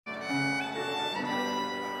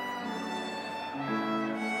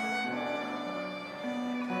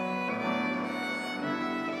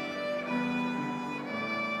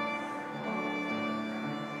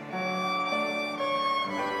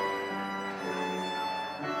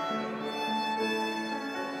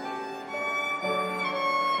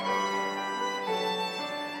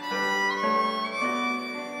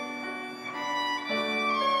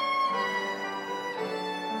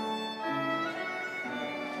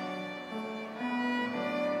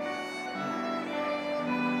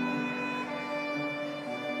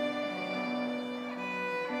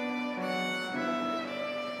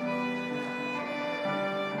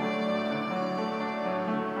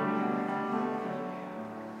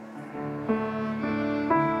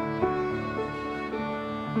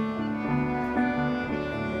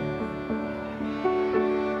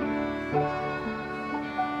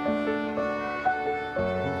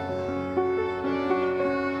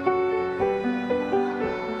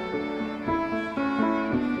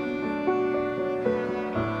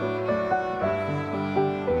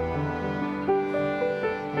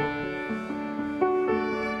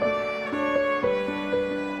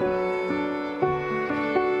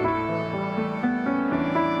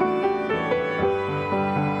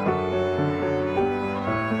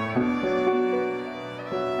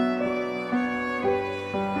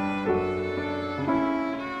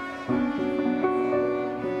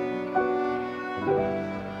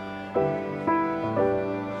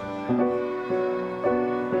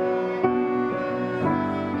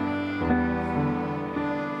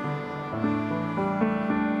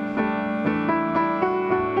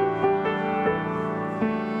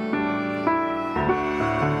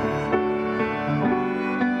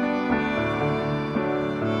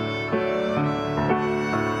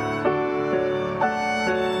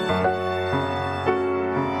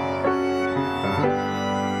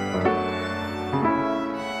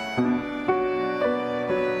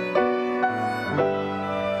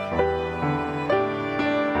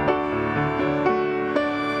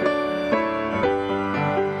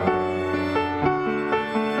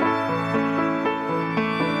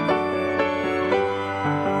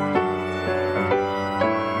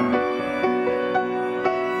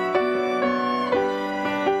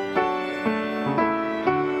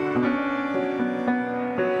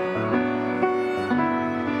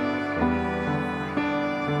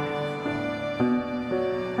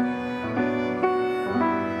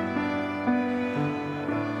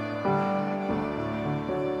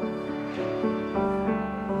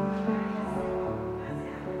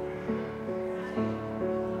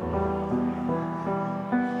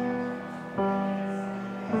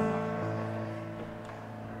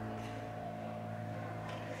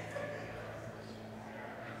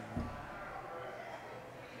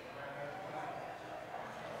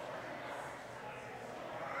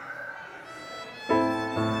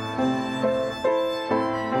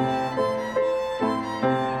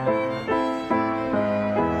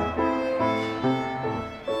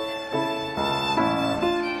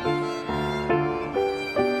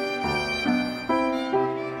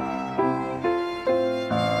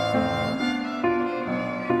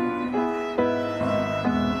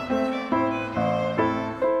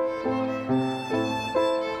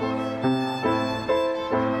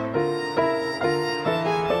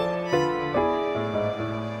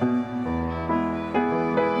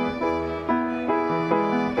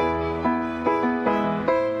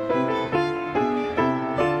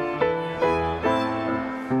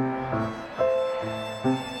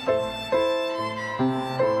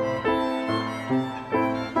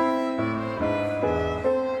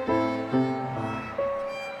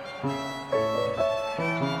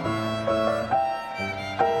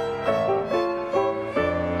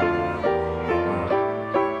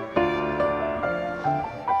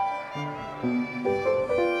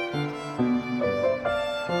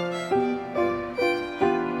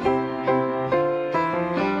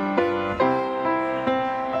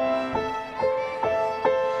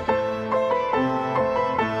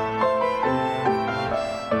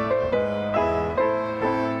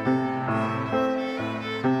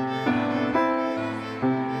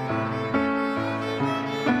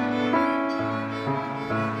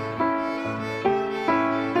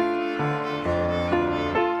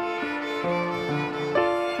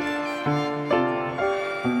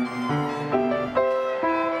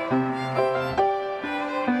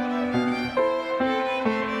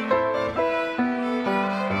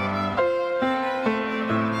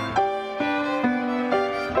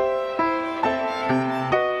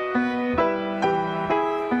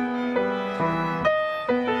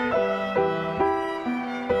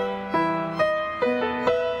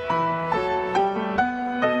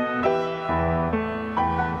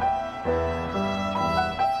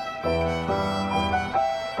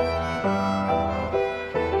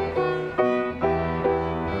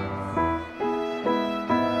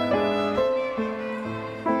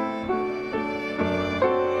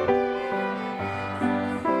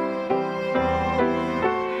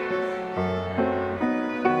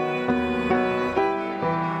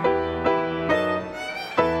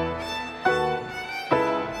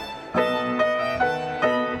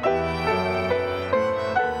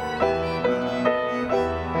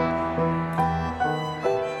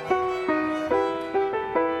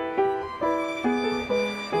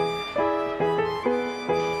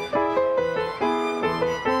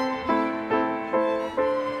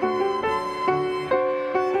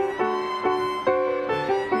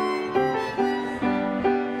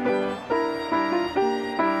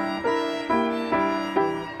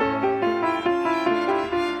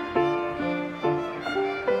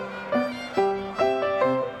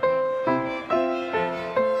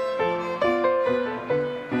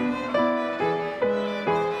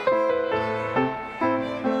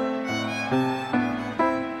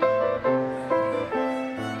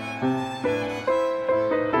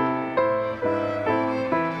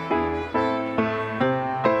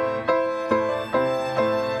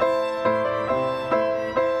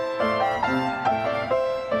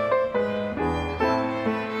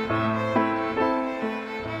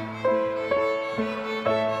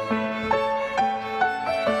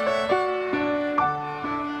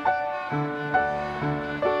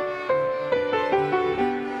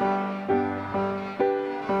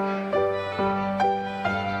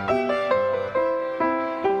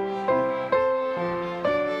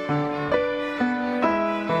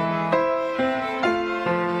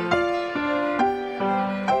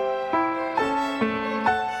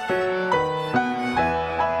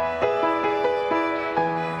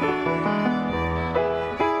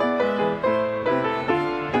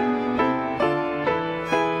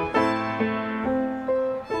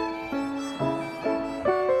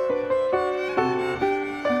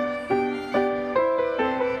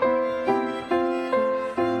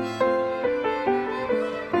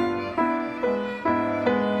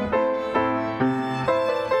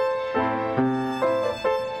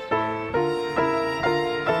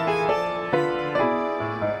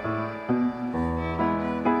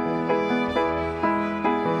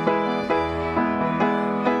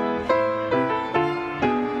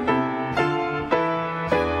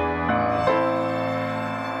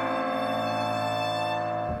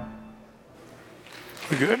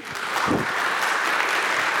We good?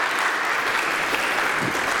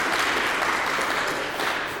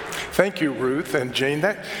 Thank you, Ruth and Jane.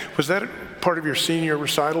 Was that part of your senior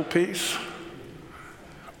recital piece?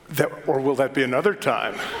 Or will that be another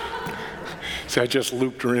time? See, I just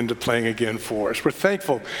looped her into playing again for us. We're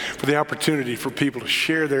thankful for the opportunity for people to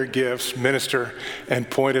share their gifts, minister, and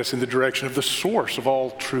point us in the direction of the source of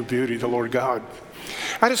all true beauty, the Lord God.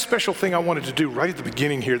 I had a special thing I wanted to do right at the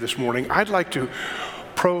beginning here this morning. I'd like to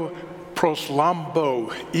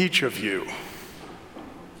proslambo each of you.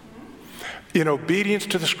 In obedience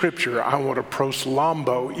to the scripture, I want to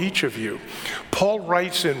proslambo each of you. Paul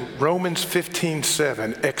writes in Romans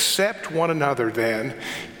 15:7, accept one another then,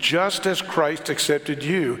 just as Christ accepted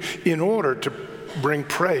you, in order to bring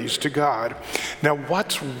praise to God. Now,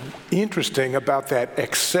 what's interesting about that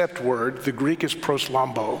accept word, the Greek is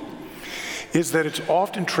proslambo, is that it's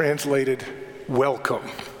often translated welcome.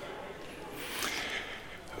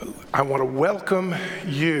 I want to welcome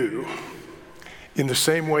you in the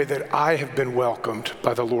same way that I have been welcomed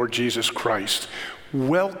by the Lord Jesus Christ.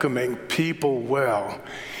 Welcoming people well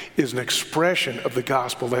is an expression of the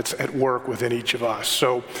gospel that's at work within each of us.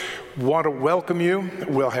 So, want to welcome you.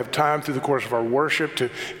 We'll have time through the course of our worship to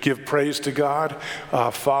give praise to God.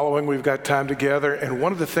 Following, we've got time together. And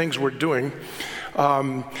one of the things we're doing,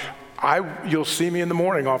 you'll see me in the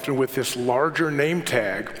morning often with this larger name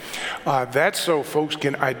tag. That's so folks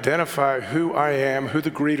can identify who I am, who the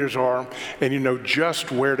greeters are, and you know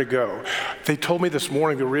just where to go. They told me this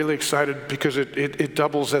morning they're really excited because it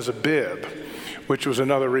doubles as a bib, which was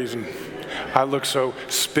another reason I look so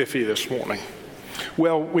spiffy this morning.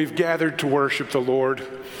 Well, we've gathered to worship the Lord.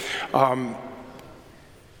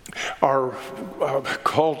 Our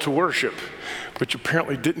call to worship, which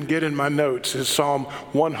apparently didn't get in my notes, is Psalm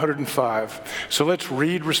 105. So let's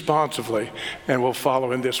read responsively, and we'll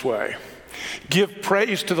follow in this way. Give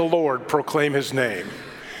praise to the Lord, proclaim his name.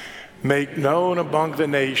 Make known among the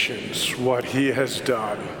nations what he has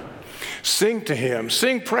done. Sing to him,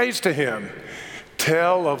 sing praise to him.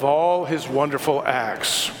 Tell of all his wonderful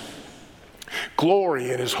acts.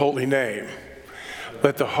 Glory in his holy name.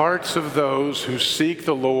 Let the hearts of those who seek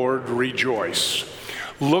the Lord rejoice.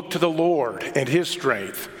 Look to the Lord and his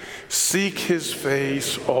strength. Seek his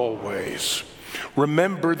face always.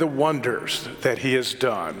 Remember the wonders that he has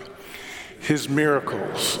done, his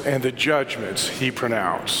miracles and the judgments he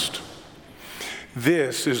pronounced.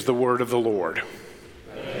 This is the word of the Lord.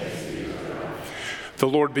 The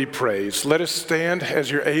Lord be praised. Let us stand as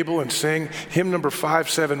you're able and sing hymn number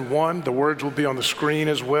 571. The words will be on the screen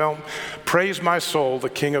as well. Praise my soul, the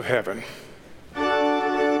King of heaven.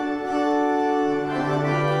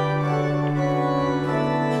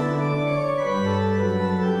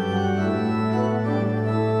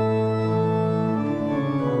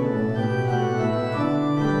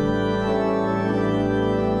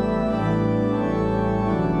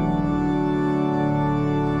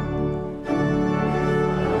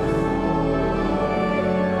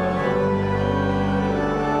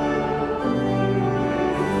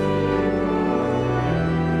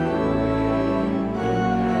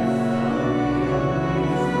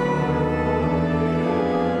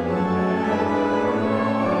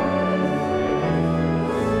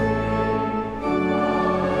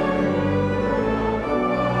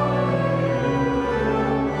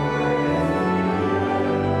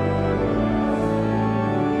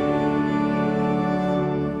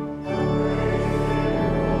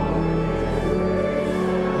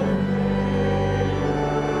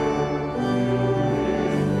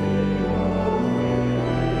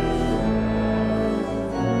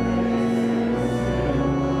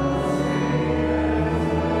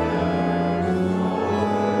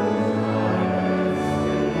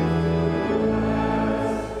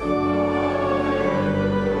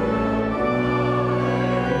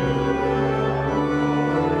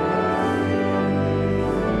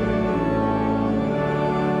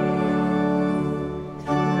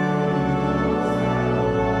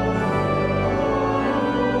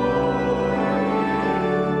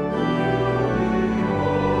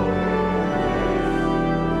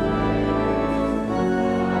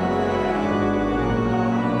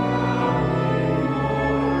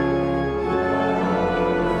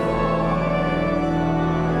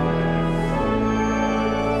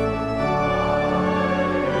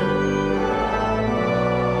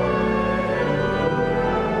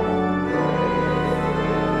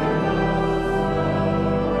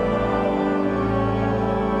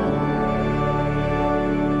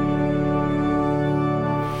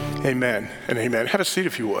 Amen and amen. Have a seat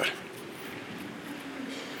if you would.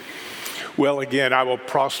 Well, again, I will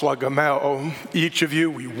proslagomao. Each of you,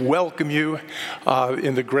 we welcome you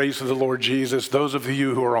in the grace of the Lord Jesus. Those of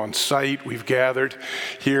you who are on site, we've gathered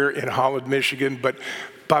here in Holland, Michigan, but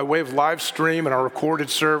by way of live stream and our recorded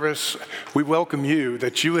service, we welcome you,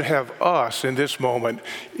 that you would have us in this moment,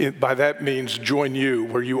 by that means join you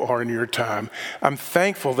where you are in your time. I'm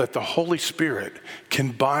thankful that the Holy Spirit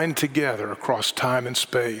can bind together across time and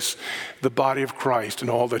space the body of Christ and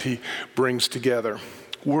all that he brings together.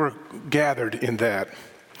 We're gathered in that.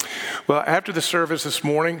 Well, after the service this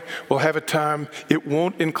morning, we'll have a time. It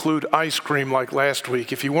won't include ice cream like last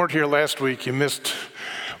week. If you weren't here last week, you missed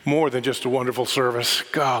more than just a wonderful service.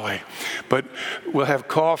 Golly. But we'll have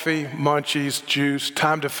coffee, munchies, juice,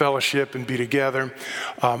 time to fellowship and be together.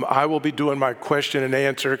 I will be doing my question and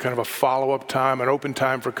answer, kind of a follow-up time, an open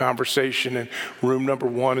time for conversation in room number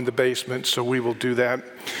 1 in the basement, so we will do that.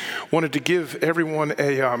 Wanted to give everyone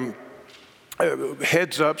a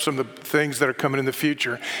heads up, some of the things that are coming in the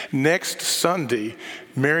future. Next Sunday,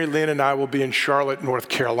 Mary Lynn and I will be in Charlotte, North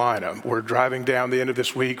Carolina. We're driving down the end of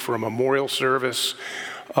this week for a memorial service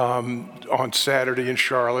on Saturday in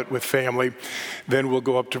Charlotte with family. Then we'll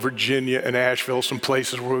go up to Virginia and Asheville, some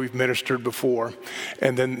places where we've ministered before.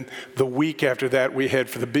 And then the week after that, we head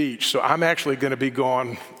for the beach. So I'm actually going to be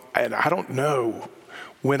gone, and I don't know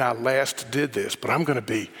when I last did this, but I'm going to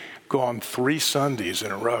be gone 3 Sundays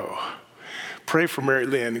in a row. Pray for Mary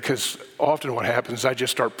Lynn, because often what happens is I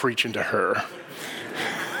just start preaching to her.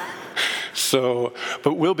 So,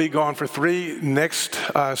 but we'll be gone for 3 next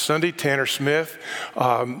Sunday. Tanner Smith,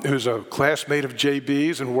 who's a classmate of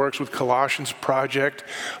JB's and works with Colossians Project,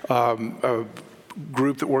 a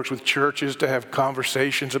group that works with churches to have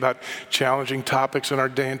conversations about challenging topics in our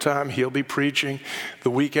day and time. He'll be preaching. The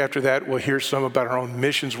week after that, we'll hear some about our own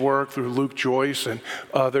missions work through Luke Joyce and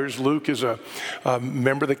others. Luke is a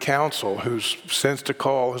member of the council who's sensed a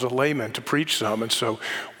call as a layman to preach some, and so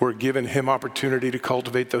we're giving him opportunity to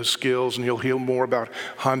cultivate those skills, and you'll hear more about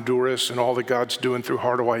Honduras and all that God's doing through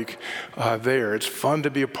Harderwyk there. It's fun to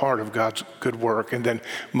be a part of God's good work. And then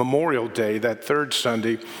Memorial Day, that 3rd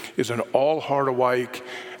Sunday, is an all Harderwyk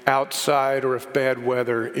outside, or if bad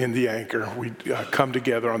weather, in the Anchor. We come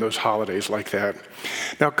together on those holidays like that.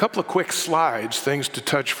 Now, a couple of quick slides, things to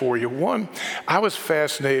touch for you. One, I was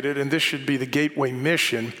fascinated, and this should be the Gateway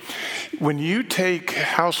Mission. When you take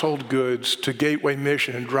household goods to Gateway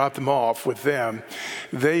Mission and drop them off with them,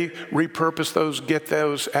 they repurpose those, get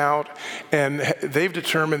those out, and they've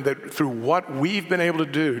determined that through what we've been able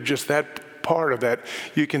to do, just that part of that,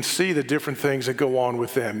 you can see the different things that go on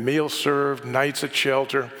with them. Meals served, nights at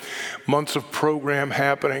shelter, months of program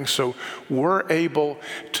happening. So we're able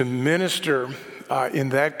to minister in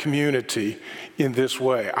that community in this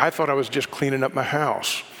way. I thought I was just cleaning up my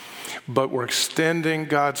house, but we're extending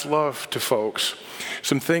God's love to folks.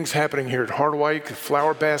 Some things happening here at Harderwyk,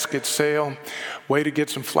 flower basket sale, way to get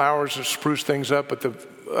some flowers to spruce things up, but the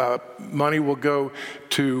money will go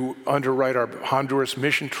to underwrite our Honduras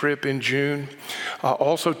mission trip in June.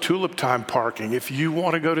 Also, Tulip Time parking. If you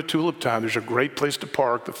want to go to Tulip Time, there's a great place to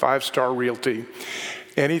park, the 5-Star Realty.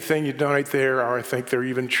 Anything you donate there, or I think they're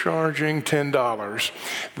even charging $10,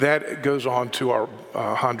 that goes on to our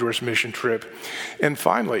Honduras mission trip. And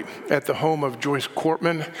finally, at the home of Joyce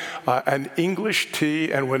Cortman, an English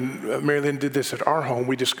tea, and when Mary Lynn did this at our home,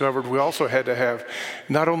 we discovered we also had to have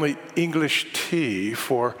not only English tea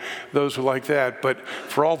for those who like that, but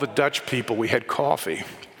for all the Dutch people, we had coffee.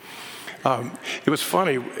 It was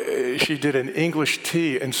funny, she did an English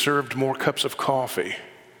tea and served more cups of coffee.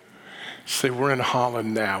 Say, we're in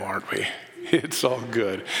Holland now, aren't we? It's all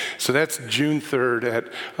good. So that's June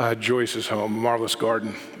 3rd at Joyce's home, Marvelous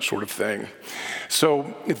Garden sort of thing.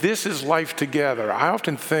 So this is life together. I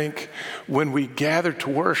often think when we gather to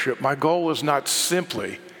worship, my goal is not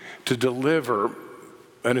simply to deliver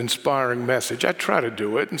an inspiring message. I try to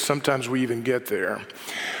do it, and sometimes we even get there.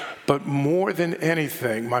 But more than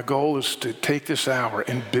anything, my goal is to take this hour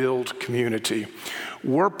and build community.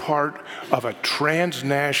 We're part of a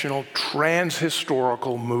transnational,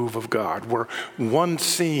 transhistorical move of God. We're one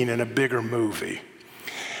scene in a bigger movie.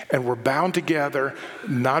 And we're bound together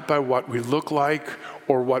not by what we look like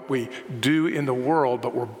or what we do in the world,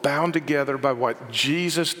 but we're bound together by what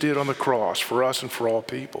Jesus did on the cross for us and for all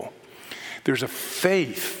people. There's a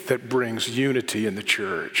faith that brings unity in the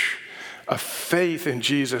church. A faith in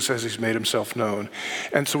Jesus as he's made himself known.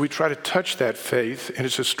 And so we try to touch that faith in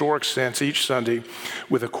its historic sense each Sunday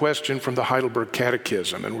with a question from the Heidelberg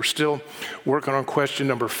Catechism. And we're still working on question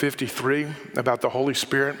number 53 about the Holy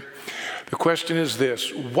Spirit. The question is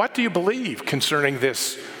this: what do you believe concerning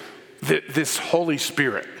this Holy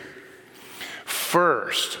Spirit?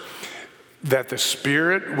 First, that the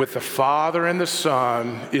Spirit with the Father and the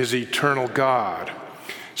Son is eternal God.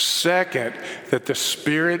 Second, that the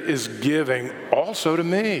Spirit is giving also to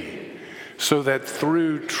me, so that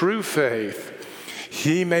through true faith,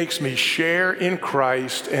 he makes me share in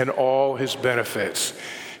Christ and all his benefits.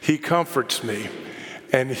 He comforts me,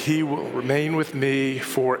 and he will remain with me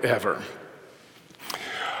forever.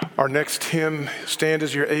 Our next hymn, stand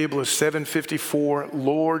as you're able, is 754,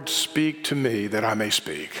 Lord, speak to me that I may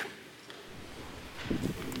speak.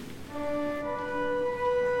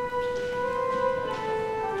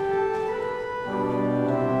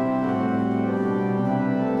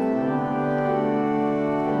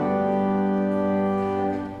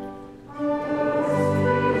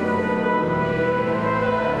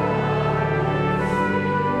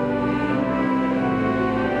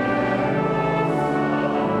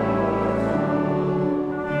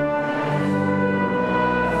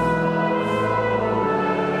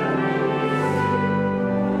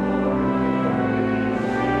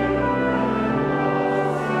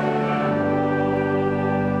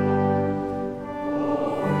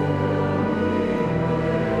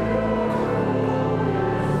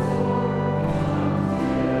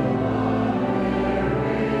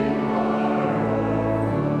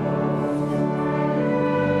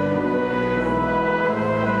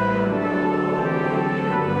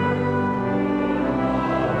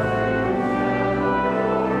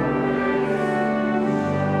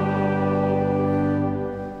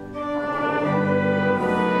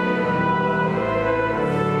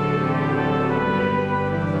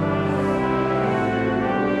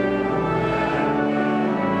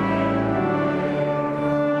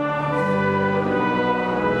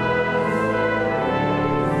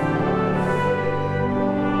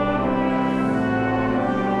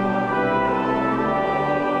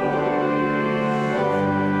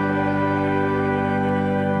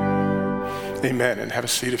 Amen, and have a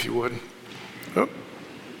seat if you would. Oh.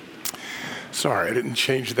 Sorry, I didn't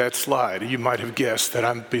change that slide. You might have guessed that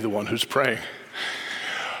I'd be the one who's praying.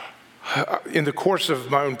 In the course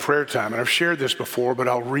of my own prayer time, and I've shared this before, but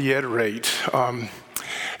I'll reiterate, I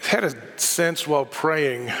had a sense while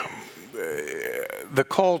praying the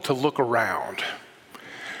call to look around.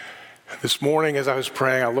 This morning as I was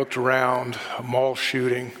praying, I looked around, a mall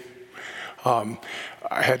shooting.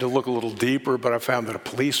 I had to look a little deeper, but I found that a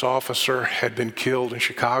police officer had been killed in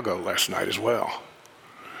Chicago last night as well.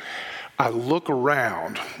 I look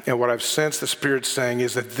around, and what I've sensed the Spirit saying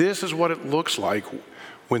is that this is what it looks like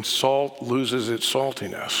when salt loses its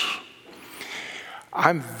saltiness.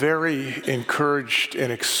 I'm very encouraged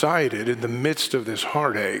and excited in the midst of this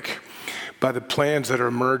heartache by the plans that are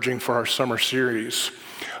emerging for our summer series.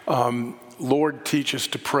 Lord, teach us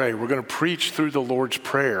to pray. We're going to preach through the Lord's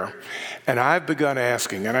Prayer. And I've begun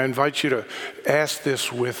asking, and I invite you to ask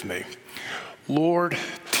this with me. Lord,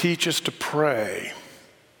 teach us to pray.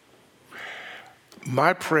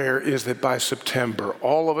 My prayer is that by September,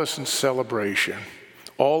 all of us in celebration,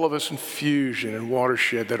 all of us in fusion and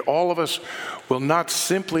watershed, that all of us will not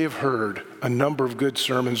simply have heard a number of good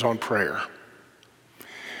sermons on prayer,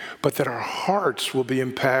 but that our hearts will be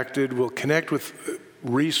impacted, will connect with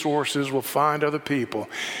resources, will find other people,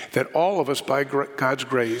 that all of us, by God's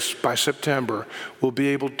grace, by September, will be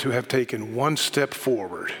able to have taken one step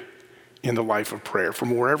forward in the life of prayer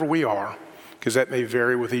from wherever we are, because that may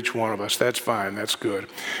vary with each one of us. That's fine, that's good.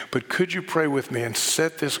 But could you pray with me and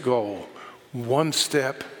set this goal one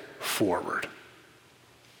step forward?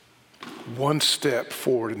 One step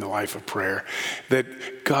forward in the life of prayer,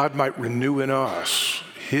 that God might renew in us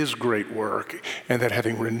his great work, and that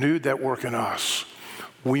having renewed that work in us,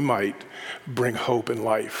 we might bring hope and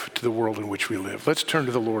life to the world in which we live. Let's turn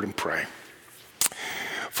to the Lord and pray.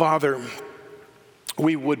 Father,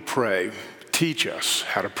 we would pray. Teach us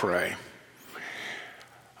how to pray.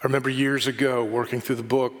 I remember years ago working through the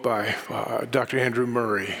book by Dr. Andrew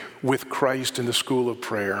Murray, With Christ in the School of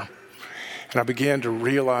Prayer. And I began to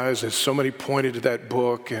realize, as so many pointed to that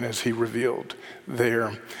book and as he revealed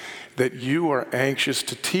there, that you are anxious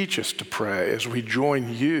to teach us to pray as we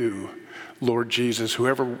join you, Lord Jesus,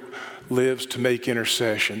 whoever lives to make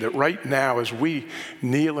intercession, that right now as we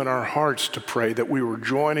kneel in our hearts to pray, that we were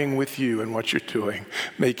joining with you in what you're doing,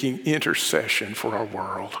 making intercession for our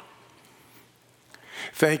world.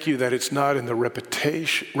 Thank you that it's not in the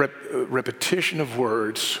repetition of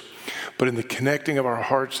words, but in the connecting of our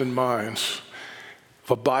hearts and minds,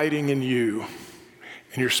 of abiding in you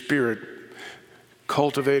and your Spirit,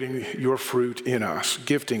 cultivating your fruit in us,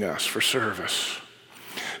 gifting us for service.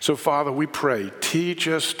 So, Father, we pray, teach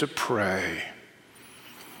us to pray.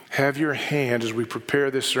 Have your hand as we prepare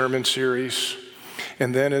this sermon series,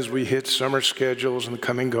 and then as we hit summer schedules and the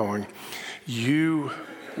coming going, You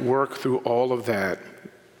work through all of that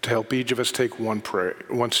to help each of us take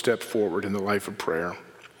one step forward in the life of prayer.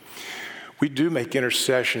 We do make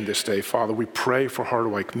intercession this day, Father. We pray for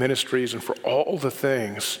Hardaway Ministries and for all the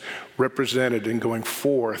things represented in going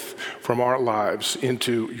forth from our lives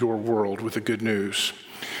into your world with the good news.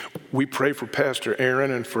 We pray for Pastor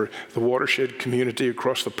Aaron and for the Watershed community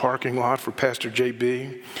across the parking lot, for Pastor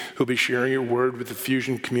JB, who'll be sharing your word with the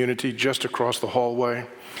Fusion community just across the hallway,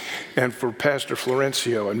 and for Pastor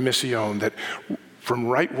Florencio and Mission, that from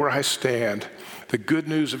right where I stand, the good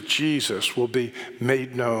news of Jesus will be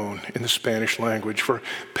made known in the Spanish language. For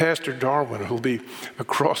Pastor Darwin, who'll be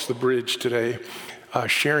across the bridge today,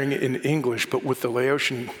 sharing in English, but with the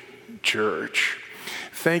Laotian church.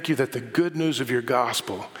 Thank you that the good news of your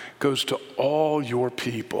gospel goes to all your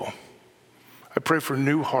people. I pray for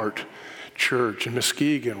New Heart Church in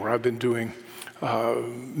Muskegon, where I've been doing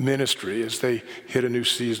ministry as they hit a new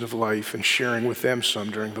season of life and sharing with them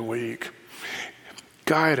some during the week.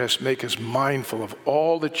 Guide us, make us mindful of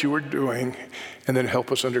all that you are doing, and then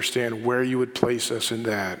help us understand where you would place us in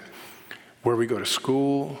that, where we go to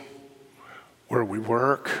school, where we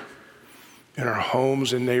work, in our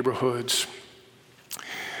homes and neighborhoods.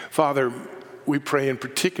 Father, we pray in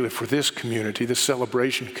particular for this community, the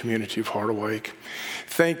celebration community of Hardaway.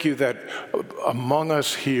 Thank you that among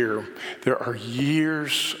us here, there are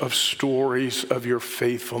years of stories of your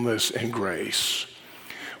faithfulness and grace.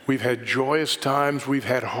 We've had joyous times, we've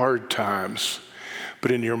had hard times,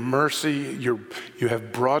 but in your mercy, you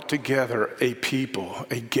have brought together a people,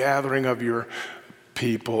 a gathering of your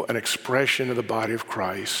people, an expression of the body of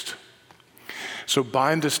Christ. So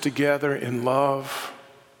bind us together in love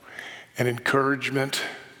and encouragement.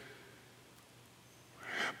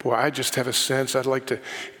 Boy, I just have a sense I'd like to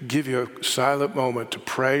give you a silent moment to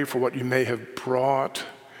pray for what you may have brought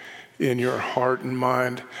in your heart and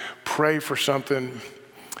mind. Pray for something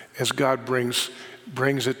as God brings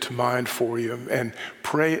it to mind for you. And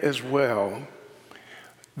pray as well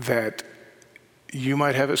that you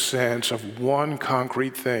might have a sense of one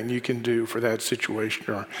concrete thing you can do for that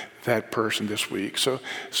situation or that person this week. So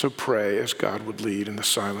pray as God would lead in the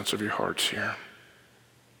silence of your hearts here.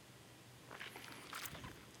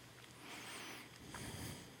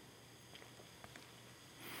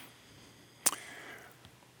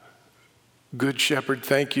 Good Shepherd,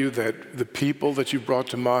 thank you that the people that you brought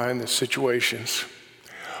to mind, the situations,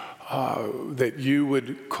 that you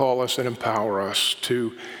would call us and empower us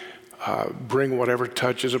to bring whatever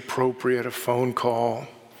touch is appropriate, a phone call,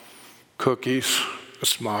 cookies, a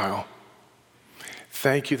smile.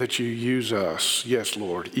 Thank you that you use us, yes,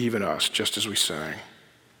 Lord, even us, just as we sang.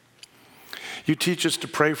 You teach us to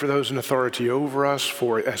pray for those in authority over us,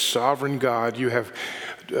 for as sovereign God, you have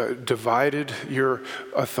divided your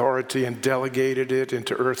authority and delegated it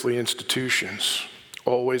into earthly institutions,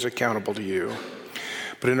 always accountable to you.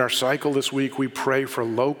 But in our cycle this week, we pray for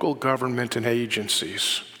local government and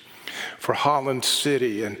agencies, for Holland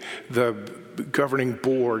City and the governing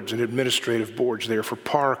boards and administrative boards there, for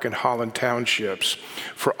Park and Holland Townships,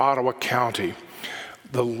 for Ottawa County,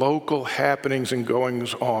 the local happenings and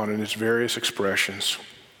goings on in its various expressions.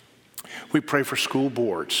 We pray for school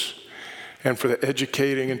boards and for the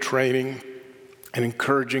educating and training and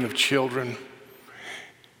encouraging of children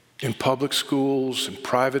in public schools and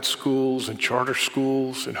private schools and charter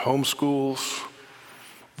schools and home schools,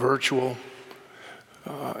 virtual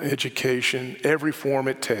education, every form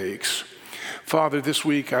it takes. Father, this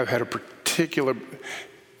week I've had a particular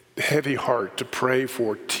heavy heart to pray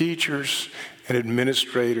for teachers and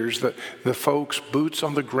administrators, the folks boots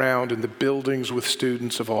on the ground in the buildings with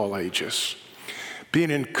students of all ages. Be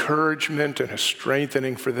an encouragement and a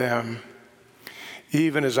strengthening for them,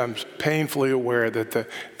 even as I'm painfully aware that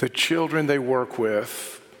the children they work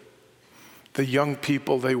with, the young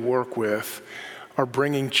people they work with, are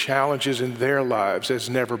bringing challenges in their lives as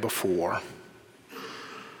never before.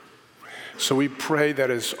 So we pray that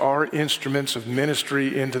as our instruments of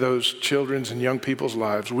ministry into those children's and young people's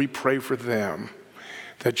lives, we pray for them,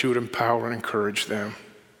 that you would empower and encourage them.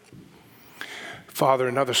 Father,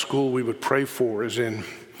 another school we would pray for is in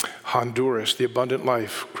Honduras, the Abundant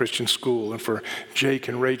Life Christian School, and for Jake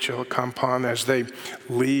and Rachel Campan as they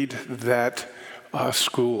lead that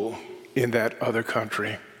school in that other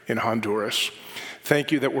country, in Honduras.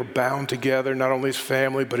 Thank you that we're bound together, not only as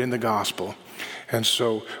family, but in the gospel. And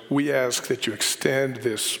so we ask that you extend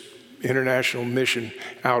this international mission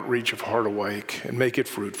outreach of Heart Awake and make it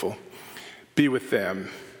fruitful. Be with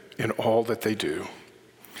them in all that they do.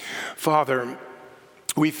 Father,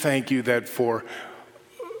 we thank you that for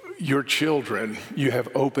your children, you have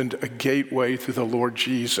opened a gateway through the Lord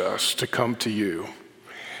Jesus to come to you.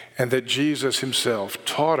 and that Jesus himself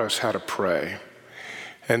taught us how to pray.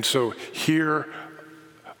 And so hear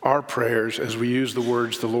our prayers as we use the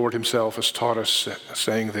words the Lord himself has taught us,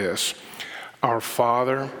 saying this: Our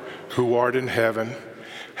Father, who art in heaven,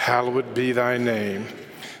 hallowed be thy name.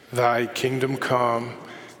 Thy kingdom come,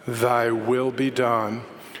 thy will be done,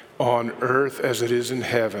 on earth as it is in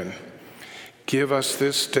heaven. Give us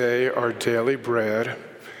this day our daily bread,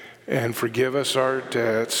 and forgive us our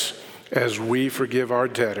debts as we forgive our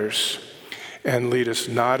debtors. And lead us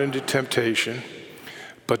not into temptation,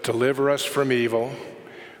 but deliver us from evil.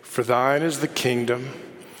 For thine is the kingdom,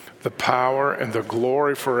 the power, and the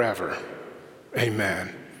glory forever.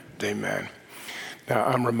 Amen. Amen. Now,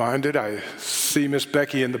 I'm reminded, I see Miss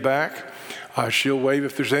Becky in the back. She'll wave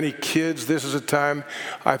if there's any kids. This is a time,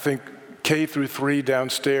 I think, K through 3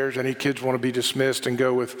 downstairs. Any kids want to be dismissed and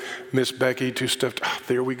go with Miss Becky to stuff?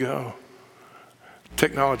 There we go.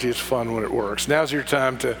 Technology is fun when it works. Now's your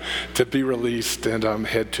time to be released, and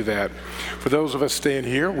head to that. For those of us staying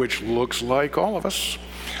here, which looks like all of us,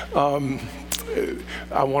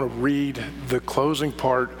 I want to read the closing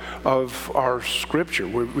part of our scripture.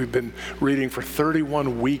 We've been reading for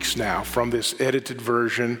 31 weeks now from this edited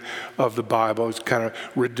version of the Bible. It's kind of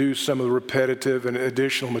reduced some of the repetitive and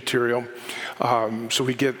additional material. So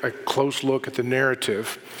we get a close look at the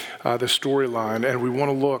narrative, the storyline, and we want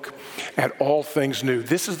to look at all things new.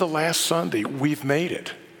 This is the last Sunday. We've made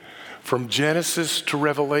it from Genesis to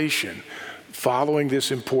Revelation, following this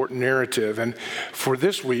important narrative. And for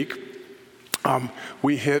this week,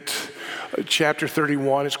 we hit chapter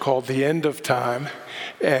 31. It's called The End of Time,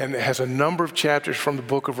 and it has a number of chapters from the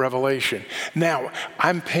book of Revelation. Now,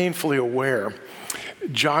 I'm painfully aware,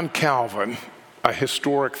 John Calvin, a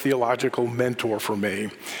historic theological mentor for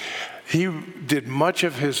me, he did much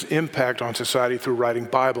of his impact on society through writing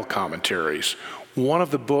Bible commentaries. One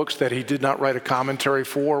of the books that he did not write a commentary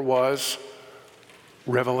for was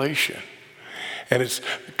Revelation. And it's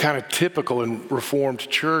kind of typical in Reformed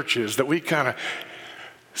churches that we kind of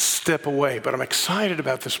step away. But I'm excited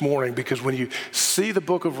about this morning because when you see the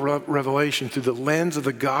book of Revelation through the lens of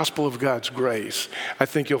the gospel of God's grace, I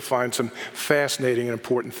think you'll find some fascinating and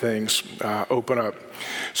important things open up.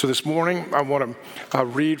 So this morning, I want to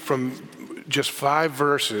read from just 5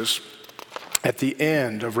 verses at the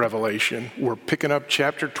end of Revelation. We're picking up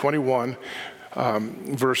chapter 21,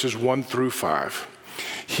 verses 1 through 5.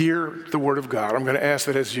 Hear the word of God. I'm going to ask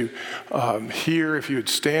that as you hear, if you would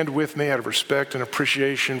stand with me out of respect and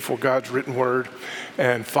appreciation for God's written word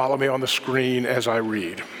and follow me on the screen as I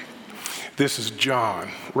read. This is John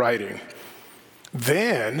writing.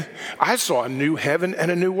 Then I saw a new heaven and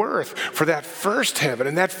a new earth, for that first heaven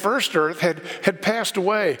and that first earth had passed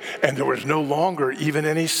away, and there was no longer even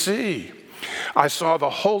any sea. I saw the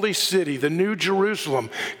holy city, the new Jerusalem,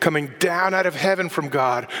 coming down out of heaven from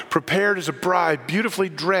God, prepared as a bride, beautifully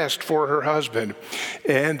dressed for her husband.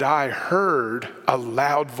 And I heard a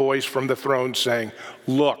loud voice from the throne saying,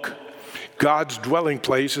 "Look, God's dwelling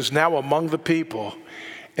place is now among the people,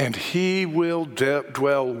 and he will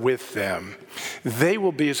dwell with them. They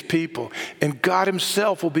will be his people, and God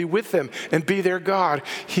himself will be with them and be their God.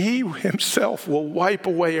 He himself will wipe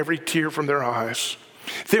away every tear from their eyes.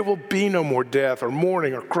 There will be no more death or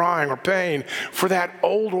mourning or crying or pain, for that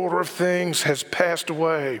old order of things has passed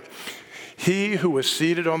away." He who was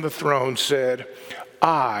seated on the throne said,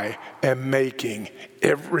 "I am making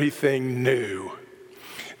everything new."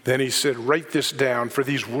 Then he said, "Write this down, for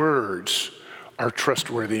these words are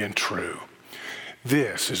trustworthy and true."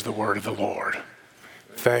 This is the word of the Lord.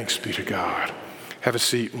 Thanks be to God. Have a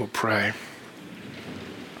seat and we'll pray.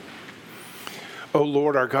 O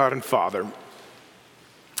Lord, our God and Father,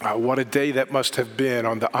 what a day that must have been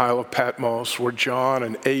on the Isle of Patmos, where John,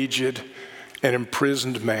 an aged and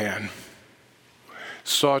imprisoned man,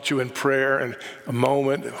 sought you in prayer, and a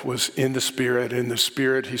moment was in the Spirit. In the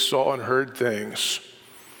Spirit, he saw and heard things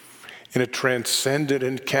in a transcendent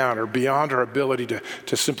encounter beyond our ability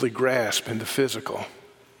to simply grasp in the physical.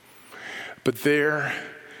 But there,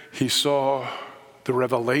 he saw the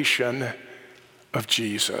revelation of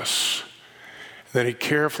Jesus. Then he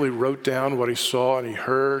carefully wrote down what he saw and he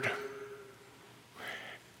heard.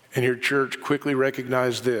 And your church quickly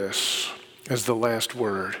recognized this as the last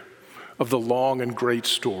word of the long and great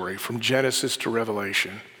story from Genesis to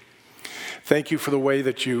Revelation. Thank you for the way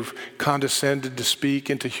that you've condescended to speak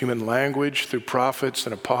into human language through prophets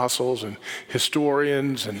and apostles and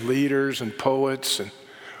historians and leaders and poets and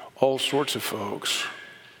all sorts of folks.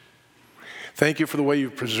 Thank you for the way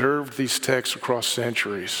you've preserved these texts across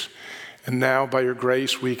centuries. And now, by your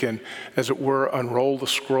grace, we can, as it were, unroll the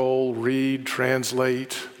scroll, read,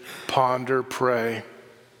 translate, ponder, pray.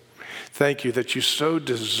 Thank you that you so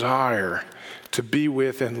desire to be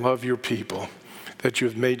with and love your people, that you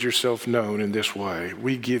have made yourself known in this way.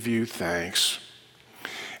 We give you thanks.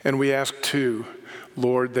 And we ask too,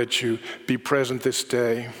 Lord, that you be present this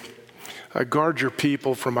day. Guard your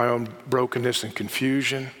people from my own brokenness and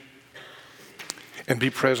confusion, and be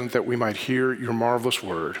present that we might hear your marvelous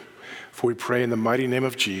word. For we pray in the mighty name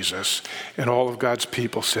of Jesus, and all of God's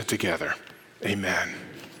people said together, amen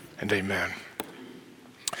and amen.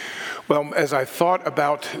 Well, as I thought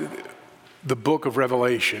about the book of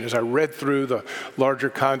Revelation, as I read through the larger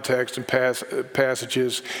context and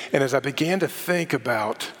passages, and as I began to think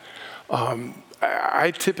about,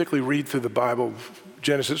 I typically read through the Bible,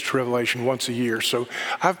 Genesis to Revelation, once a year. So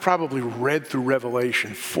I've probably read through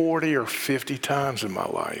Revelation 40 or 50 times in my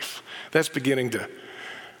life. That's beginning to,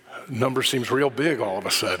 number seems real big all of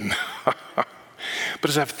a sudden. But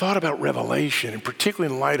as I've thought about Revelation, and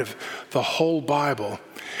particularly in light of the whole Bible,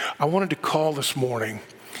 I wanted to call this morning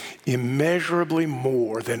immeasurably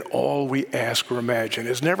more than all we ask or imagine.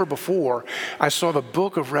 As never before, I saw the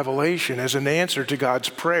book of Revelation as an answer to God's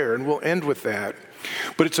prayer, and we'll end with that.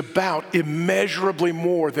 But it's about immeasurably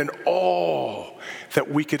more than all that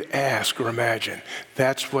we could ask or imagine.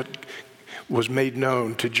 That's what was made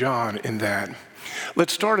known to John in that.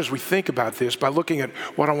 Let's start as we think about this by looking at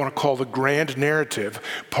what I want to call the grand narrative.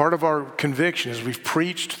 Part of our conviction as we've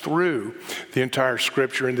preached through the entire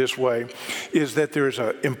scripture in this way is that there's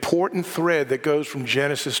an important thread that goes from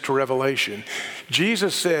Genesis to Revelation.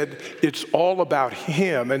 Jesus said it's all about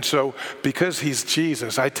him, and so because he's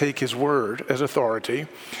Jesus, I take his word as authority,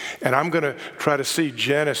 and I'm going to try to see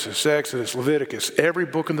Genesis, Exodus, Leviticus, every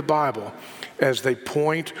book in the Bible as they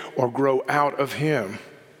point or grow out of him.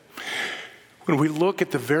 When we look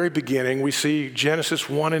at the very beginning, we see Genesis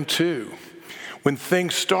 1 and 2. When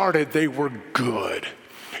things started, they were good.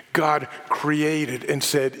 God created and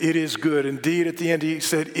said, it is good. Indeed, at the end, he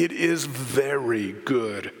said, it is very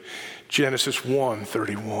good. Genesis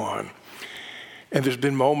 1:31. And there's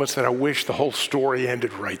been moments that I wish the whole story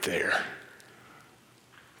ended right there.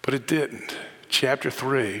 But it didn't. Chapter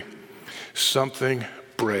 3, something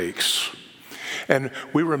breaks. And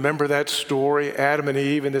we remember that story, Adam and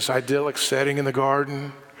Eve in this idyllic setting in the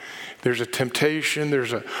garden. There's a temptation,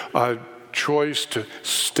 there's a choice to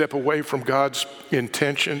step away from God's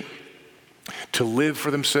intention, to live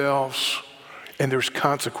for themselves, and there's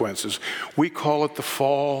consequences. We call it the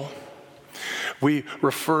fall. We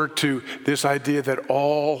refer to this idea that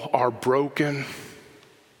all are broken.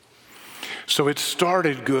 So it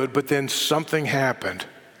started good, but then something happened.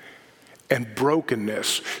 And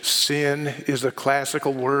brokenness, sin is the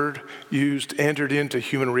classical word used, entered into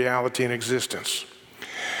human reality and existence.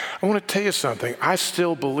 I want to tell you something. I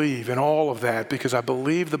still believe in all of that because I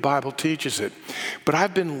believe the Bible teaches it. But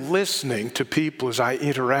I've been listening to people as I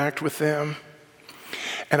interact with them.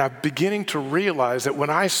 And I'm beginning to realize that when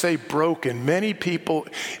I say broken, many people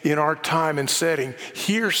in our time and setting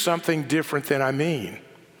hear something different than I mean.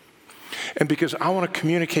 And because I want to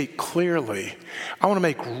communicate clearly, I want to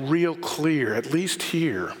make real clear, at least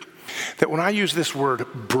here, that when I use this word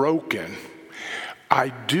broken, I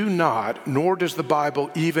do not, nor does the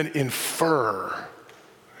Bible even infer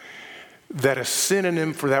that a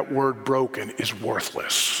synonym for that word broken is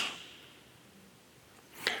worthless.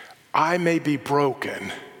 I may be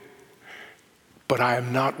broken, but I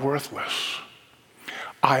am not worthless.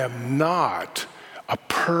 I am not a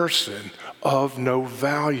person of no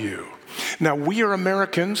value. Now, we are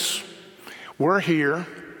Americans. We're here.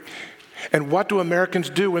 And what do Americans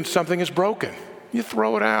do when something is broken? You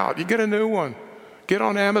throw it out. You get a new one. Get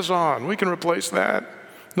on Amazon. We can replace that.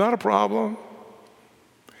 Not a problem.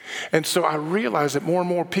 And so I realize that more and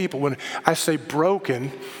more people, when I say broken,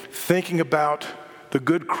 thinking about the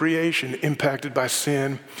good creation impacted by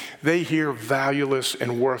sin, they hear valueless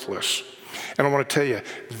and worthless. And I want to tell you,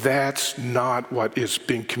 that's not what is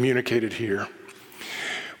being communicated here.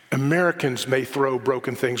 Americans may throw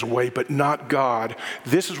broken things away, but not God.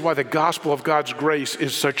 This is why the gospel of God's grace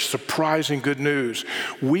is such surprising good news.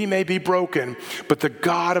 We may be broken, but the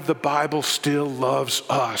God of the Bible still loves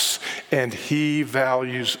us, and he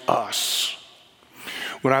values us.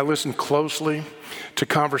 When I listen closely to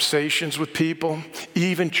conversations with people,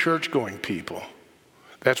 even church-going people,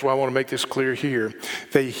 that's why I want to make this clear here.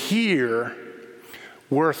 They hear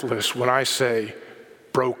worthless when I say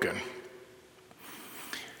broken.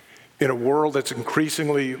 In a world that's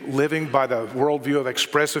increasingly living by the worldview of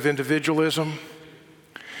expressive individualism,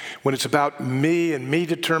 when it's about me and me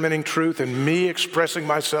determining truth and me expressing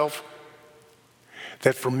myself,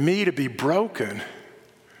 that for me to be broken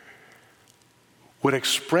would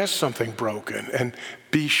express something broken and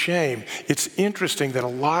be shame. It's interesting that a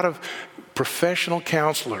lot of professional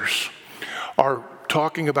counselors are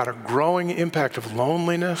talking about a growing impact of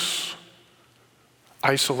loneliness,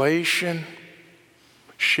 isolation,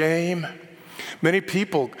 shame. Many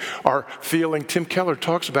people are feeling, Tim Keller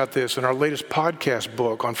talks about this in our latest podcast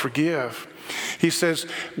book on Forgive. He says,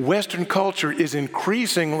 Western culture is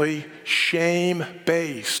increasingly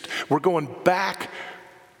shame-based. We're going back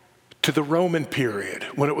to the Roman period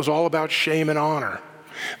when it was all about shame and honor.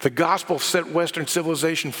 The gospel set Western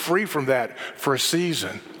civilization free from that for a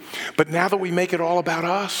season. But now that we make it all about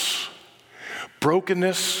us,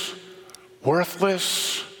 brokenness,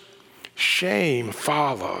 worthless, shame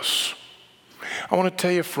follows. I want to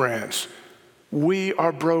tell you, friends, we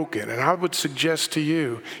are broken. And I would suggest to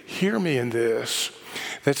you, hear me in this,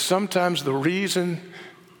 that sometimes the reason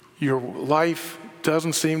your life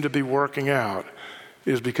doesn't seem to be working out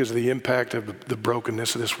is because of the impact of the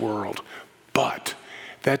brokenness of this world. But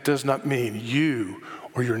that does not mean you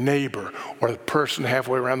or your neighbor or the person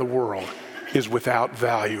halfway around the world is without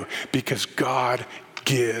value, because God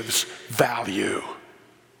gives value.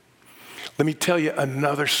 Let me tell you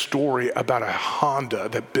another story about a Honda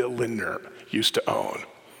that Bill Lindner used to own.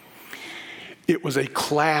 It was a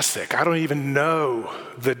classic. I don't even know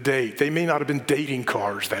the date. They may not have been dating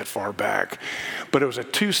cars that far back, but it was a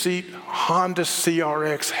 2-seat Honda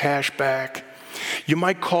CRX hatchback. You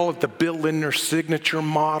might call it the Bill Lindner signature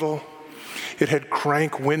model. It had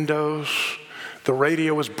crank windows. The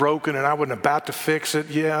radio was broken and I wasn't about to fix it.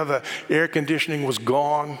 Yeah, the air conditioning was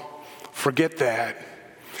gone. Forget that.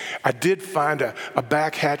 I did find a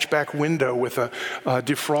back hatchback window with a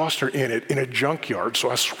defroster in it in a junkyard, so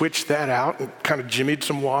I switched that out and kind of jimmied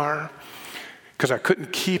some wire because I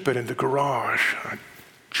couldn't keep it in the garage. I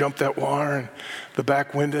jumped that wire in the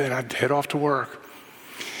back window and I'd head off to work.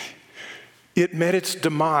 It met its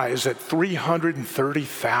demise at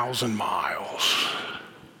 330,000 miles.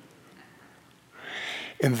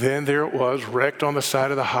 And then there it was, wrecked on the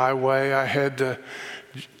side of the highway. I had to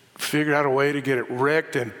figure out a way to get it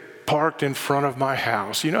wrecked and parked in front of my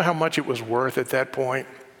house. You know how much it was worth at that point?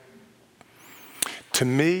 To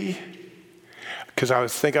me, because I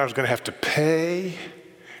was thinking I was going to have to pay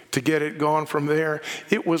to get it gone from there,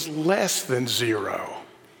 it was less than zero.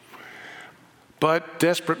 But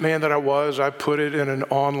desperate man that I was, I put it in an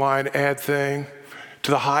online ad thing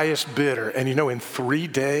to the highest bidder. And you know, in 3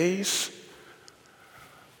 days,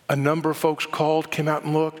 a number of folks called, came out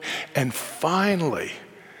and looked, and finally,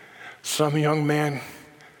 some young man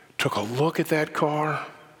took a look at that car,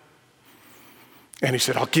 and he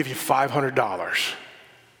said, "I'll give you $500.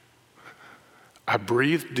 I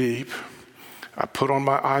breathed deep. I put on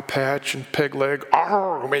my eye patch and peg leg.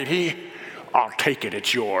 "Oh, matey, I'll take it,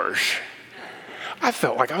 it's yours." I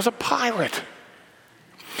felt like I was a pirate.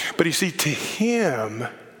 But you see, to him,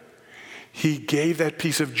 he gave that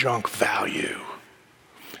piece of junk value.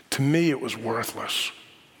 To me, it was worthless.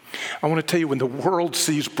 I want to tell you, when the world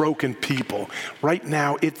sees broken people, right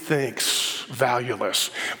now it thinks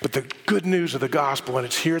valueless. But the good news of the gospel, and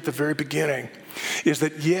it's here at the very beginning, is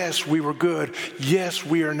that yes, we were good. Yes,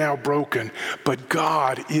 we are now broken. But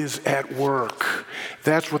God is at work.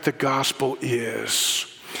 That's what the gospel is.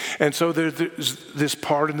 And so there's this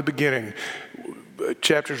part in the beginning.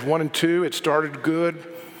 Chapters 1 and 2, it started good.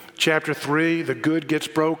 Chapter 3, the good gets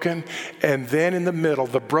broken. And then in the middle,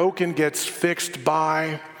 the broken gets fixed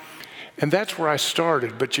by. And that's where I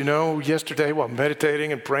started. But you know, yesterday while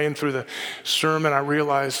meditating and praying through the sermon, I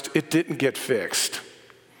realized it didn't get fixed.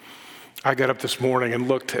 I got up this morning and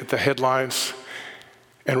looked at the headlines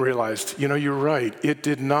and realized, you know, you're right. It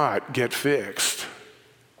did not get fixed.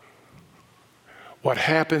 What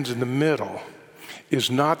happens in the middle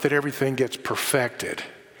is not that everything gets perfected,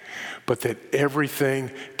 but that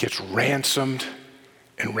everything gets ransomed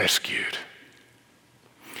and rescued.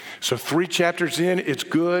 So 3 chapters in, it's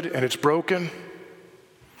good and it's broken.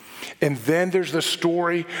 And then there's the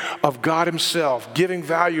story of God himself giving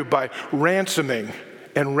value by ransoming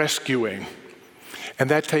and rescuing.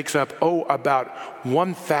 And that takes up, about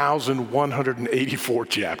 1,184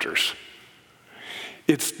 chapters.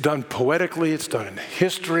 It's done poetically, it's done in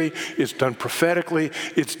history, it's done prophetically,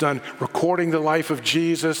 it's done recording the life of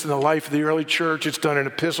Jesus and the life of the early church, it's done in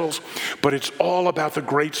epistles, but it's all about the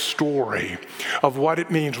great story of what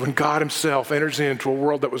it means when God himself enters into a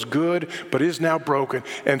world that was good but is now broken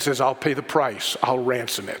and says, "I'll pay the price, I'll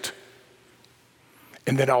ransom it,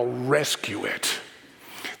 and then I'll rescue it."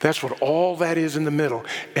 That's what all that is in the middle.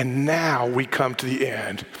 And now we come to the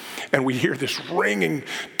end and we hear this ringing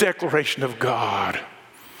declaration of God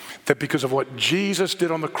That because of what Jesus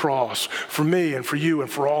did on the cross for me and for you and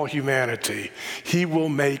for all humanity, he will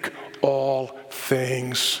make all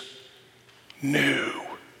things new.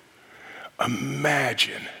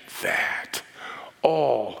 Imagine that.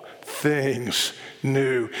 All things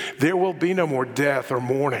new. There will be no more death or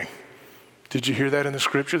mourning. Did you hear that in the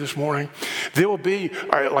scripture this morning? There will be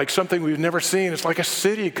like something we've never seen. It's like a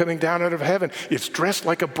city coming down out of heaven. It's dressed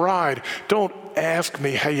like a bride. Don't ask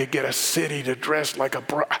me how you get a city to dress like a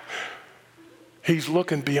bride. He's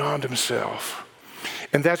looking beyond himself.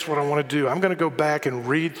 And that's what I want to do. I'm going to go back and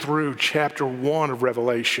read through chapter 1 of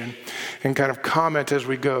Revelation and kind of comment as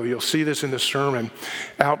we go. You'll see this in the sermon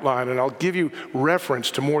outline, and I'll give you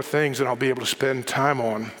reference to more things that I'll be able to spend time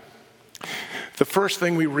on. The first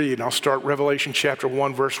thing we read, and I'll start Revelation chapter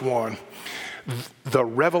 1, verse 1. The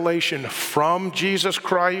revelation from Jesus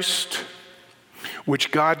Christ,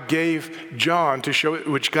 which God gave him,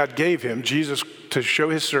 Jesus, to show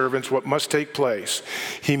his servants what must take place.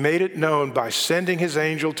 He made it known by sending his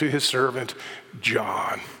angel to his servant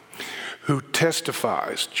John, who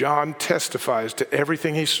testifies. John testifies to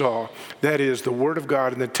everything he saw. That is the word of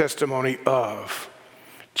God and the testimony of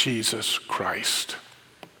Jesus Christ.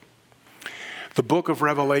 The book of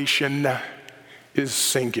Revelation is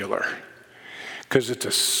singular because it's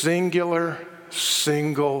a single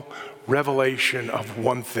revelation of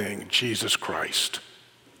one thing, Jesus Christ.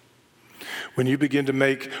 When you begin to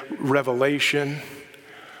make revelation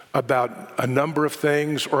about a number of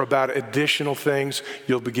things or about additional things,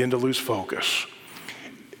 you'll begin to lose focus.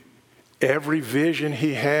 Every vision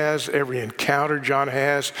he has, every encounter John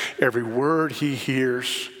has, every word he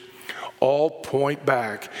hears, all point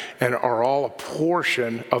back and are all a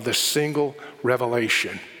portion of the single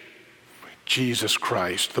revelation, Jesus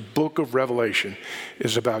Christ. The book of Revelation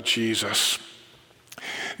is about Jesus.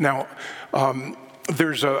 Now,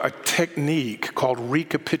 there's a technique called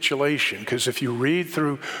recapitulation, because if you read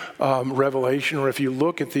through Revelation, or if you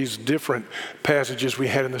look at these different passages we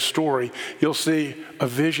had in the story, you'll see a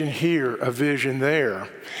vision here, a vision there.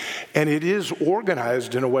 And it is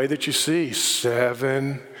organized in a way that you see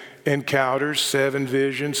 7 encounters, 7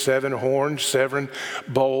 visions, 7 horns, 7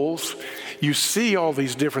 bowls. You see all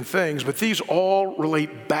these different things, but these all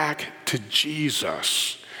relate back to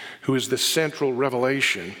Jesus, who is the central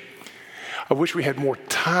revelation. I wish we had more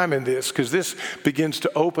time in this, because this begins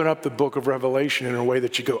to open up the book of Revelation in a way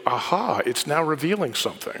that you go, aha, it's now revealing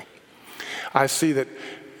something. I see that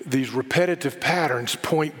these repetitive patterns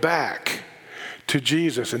point back to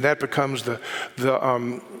Jesus, and that becomes the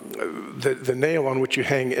nail on which you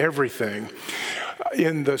hang everything.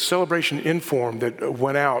 In the celebration inform that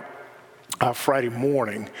went out Friday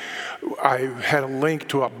morning, I had a link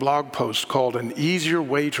to a blog post called An Easier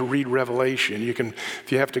Way to Read Revelation. You can,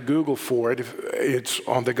 if you have to Google for it, it's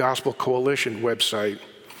on the Gospel Coalition website.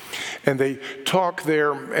 And they talk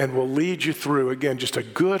there and will lead you through, again, just a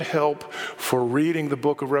good help for reading the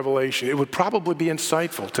book of Revelation. It would probably be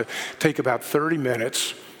insightful to take about 30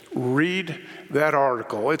 minutes, read that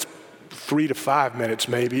article. It's 3 to 5 minutes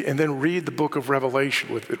maybe, and then read the book of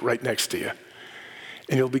Revelation with it right next to you.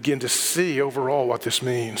 And you'll begin to see overall what this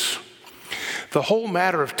means. The whole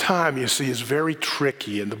matter of time, you see, is very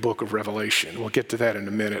tricky in the book of Revelation. We'll get to that in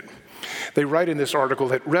a minute. They write in this article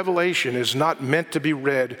that Revelation is not meant to be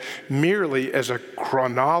read merely as a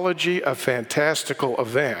chronology of fantastical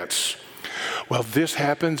events. Well, this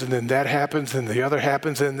happens, and then that happens, and the other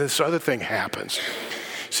happens, and this other thing happens.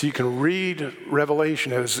 So you can read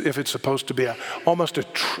Revelation as if it's supposed to be almost a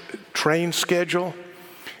train schedule,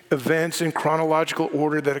 events in chronological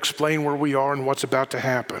order that explain where we are and what's about to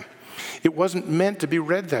happen. It wasn't meant to be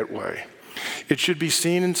read that way. It should be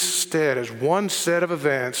seen instead as one set of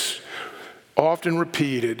events, often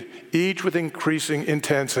repeated, each with increasing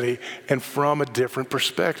intensity and from a different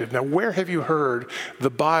perspective. Now, where have you heard the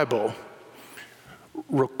Bible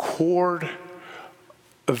record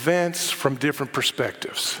events from different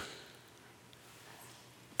perspectives?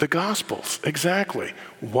 The Gospels, exactly.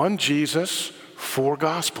 One Jesus, 4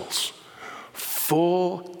 Gospels.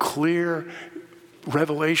 Full, clear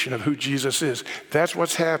revelation of who Jesus is. That's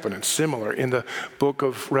what's happening, similar in the book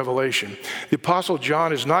of Revelation. The Apostle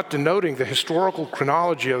John is not denoting the historical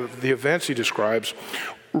chronology of the events he describes.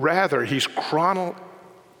 Rather, he's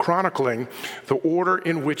chronicling the order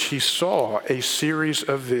in which he saw a series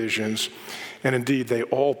of visions, and indeed they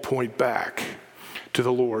all point back to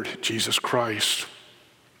the Lord Jesus Christ.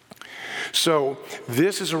 So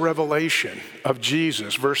this is a revelation of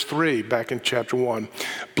Jesus. Verse 3, back in chapter 1.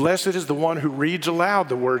 Blessed is the one who reads aloud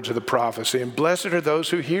the words of the prophecy, and blessed are those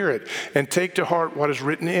who hear it and take to heart what is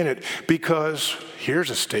written in it, because, here's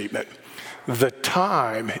a statement, the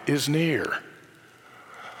time is near.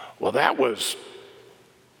 Well, that was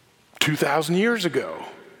 2,000 years ago.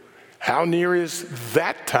 How near is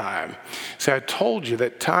that time? See, I told you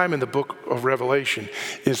that time in the book of Revelation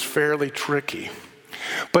is fairly tricky.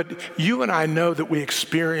 But you and I know that we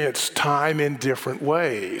experience time in different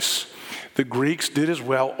ways. The Greeks did as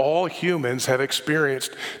well. All humans have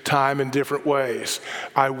experienced time in different ways.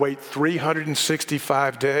 I wait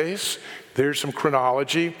 365 days. There's some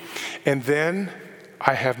chronology. And then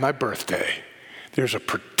I have my birthday. There's a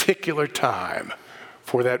particular time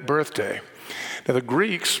for that birthday. Now, the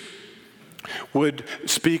Greeks would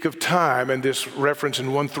speak of time, and this reference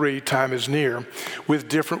in 1:3, time is near, with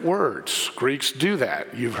different words. Greeks do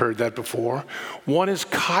that. You've heard that before. One is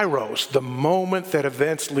kairos, the moment that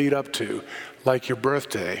events lead up to, like your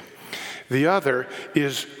birthday. The other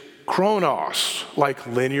is chronos, like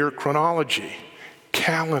linear chronology,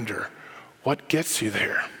 calendar, what gets you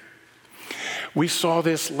there. We saw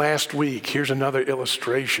this last week. Here's another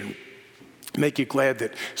illustration. Make you glad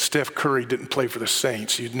that Steph Curry didn't play for the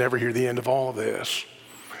Saints. You'd never hear the end of all of this.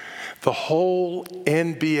 The whole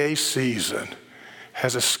NBA season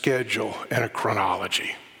has a schedule and a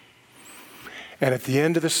chronology. And at the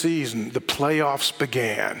end of the season, the playoffs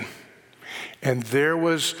began. And there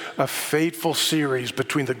was a fateful series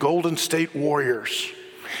between the Golden State Warriors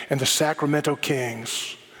and the Sacramento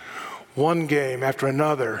Kings. One game after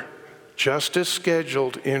another, just as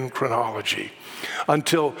scheduled in chronology,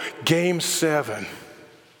 until Game 7.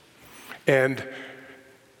 And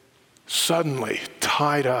suddenly,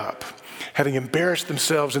 tied up, having embarrassed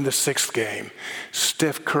themselves in the 6th game,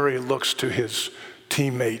 Steph Curry looks to his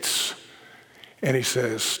teammates and he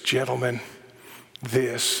says, "Gentlemen,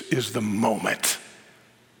 this is the moment."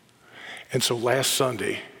 And so last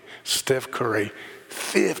Sunday, Steph Curry,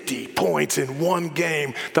 50 points in one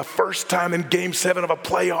game, the first time in Game 7 of a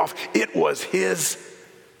playoff. It was his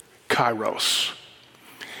kairos.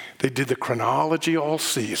 They did the chronology all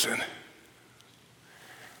season.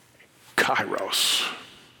 Kairos.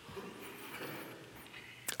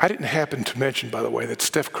 I didn't happen to mention, by the way, that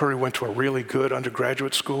Steph Curry went to a really good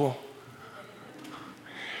undergraduate school.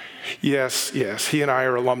 Yes, he and I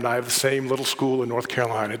are alumni of the same little school in North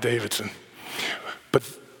Carolina, Davidson. But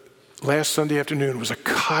last Sunday afternoon was a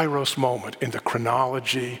kairos moment in the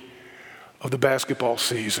chronology of the basketball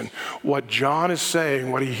season. What John is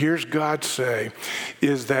saying, what he hears God say,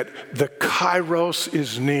 is that the kairos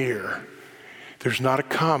is near. There's not a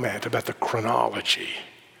comment about the chronology.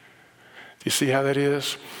 Do you see how that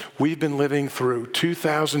is? We've been living through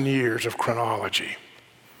 2,000 years of chronology.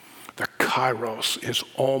 The kairos is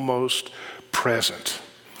almost present.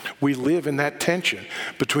 We live in that tension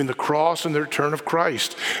between the cross and the return of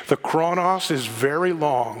Christ. The chronos is very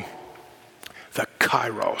long. The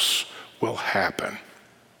kairos will happen.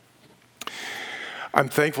 I'm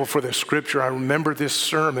thankful for this scripture. I remember this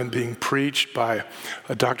sermon being preached by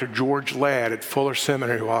Dr. George Ladd at Fuller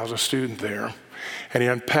Seminary while I was a student there. And he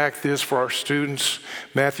unpacked this for our students.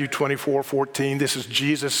 Matthew 24:14. This is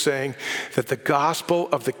Jesus saying that the gospel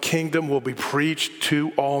of the kingdom will be preached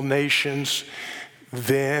to all nations.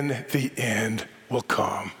 Then the end will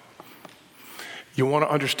come. You want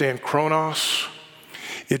to understand chronos?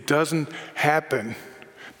 It doesn't happen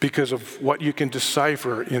because of what you can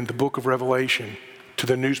decipher in the book of Revelation to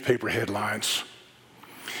the newspaper headlines.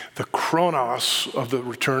 The chronos of the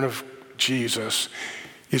return of Jesus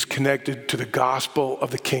is connected to the gospel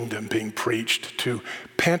of the kingdom being preached, to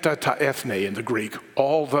pantataethne in the Greek,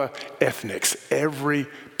 all the ethnics, every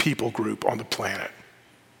people group on the planet.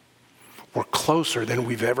 We're closer than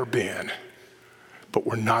we've ever been, but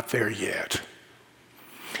we're not there yet.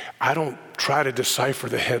 I don't try to decipher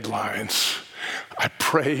the headlines. I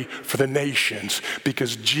pray for the nations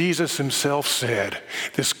because Jesus himself said,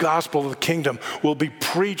 this gospel of the kingdom will be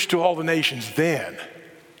preached to all the nations. Then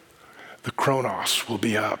the chronos will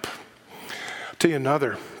be up. I'll tell you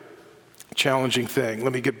another challenging thing.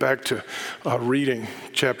 Let me get back to reading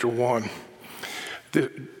chapter 1.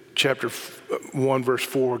 Chapter 1, verse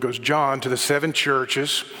 4 goes, John, to the 7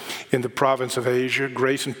 churches in the province of Asia,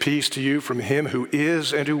 grace and peace to you from him who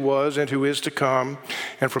is and who was and who is to come,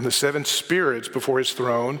 and from the 7 spirits before his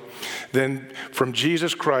throne, then from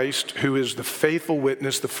Jesus Christ, who is the faithful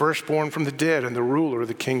witness, the firstborn from the dead, and the ruler of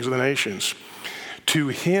the kings of the nations. To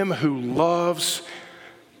him who loves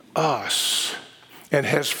us and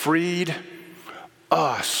has freed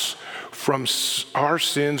us from our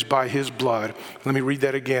sins by his blood. Let me read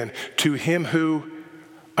that again. To him who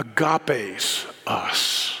agapes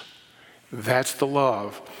us. That's the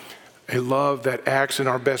love. A love that acts in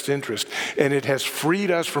our best interest. And it has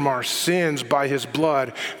freed us from our sins by his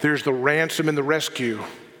blood. There's the ransom and the rescue.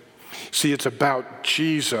 See, it's about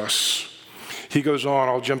Jesus. He goes on,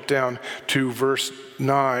 I'll jump down to verse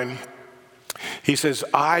 9. He says,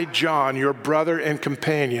 I, John, your brother and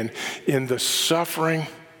companion in the suffering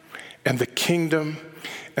and the kingdom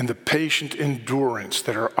and the patient endurance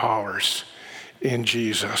that are ours in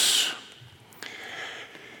Jesus.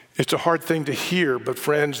 It's a hard thing to hear, but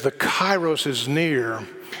friends, the kairos is near,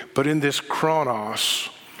 but in this chronos,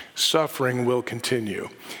 suffering will continue.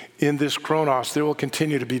 In this chronos, there will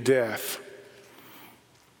continue to be death.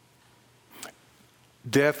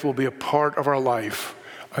 Death will be a part of our life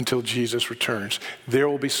until Jesus returns. There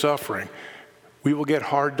will be suffering. We will get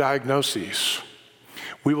hard diagnoses.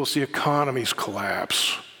 We will see economies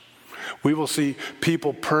collapse. We will see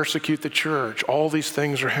people persecute the church. All these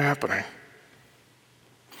things are happening.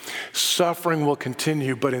 Suffering will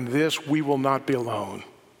continue, but in this we will not be alone.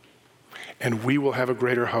 And we will have a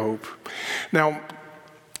greater hope. Now,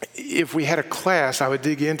 if we had a class, I would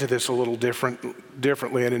dig into this a little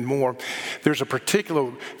differently and in more. There's a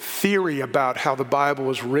particular theory about how the Bible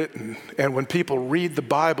was written. And when people read the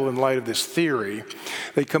Bible in light of this theory,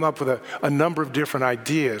 they come up with a number of different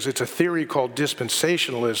ideas. It's a theory called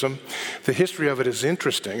dispensationalism. The history of it is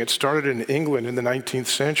interesting. It started in England in the 19th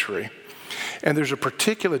century. And there's a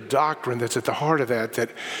particular doctrine that's at the heart of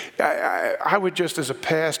that I would just as a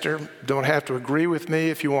pastor, don't have to agree with me.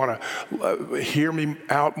 If you want to hear me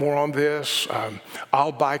out more on this,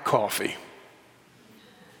 I'll buy coffee.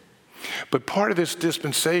 But part of this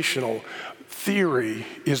dispensational theory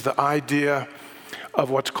is the idea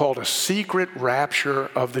of what's called a secret rapture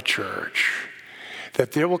of the church.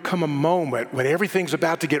 That there will come a moment when everything's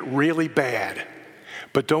about to get really bad.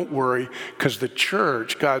 But don't worry, because the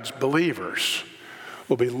church, God's believers,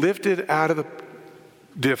 will be lifted out of the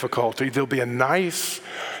difficulty. There'll be a nice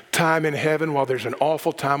time in heaven while there's an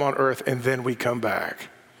awful time on earth, and then we come back.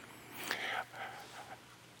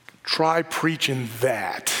 Try preaching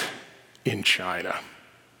that in China.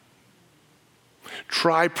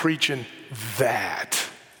 Try preaching that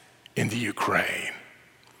in the Ukraine.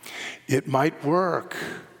 It might work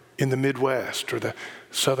in the Midwest or the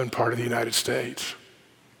southern part of the United States.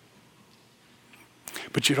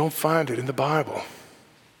 But you don't find it in the Bible.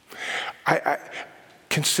 I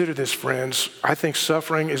consider this, friends. I think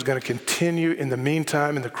suffering is going to continue in the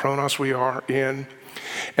meantime, in the chronos we are in,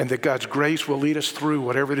 and that God's grace will lead us through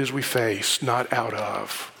whatever it is we face, not out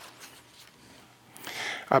of.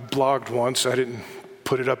 I blogged once. I didn't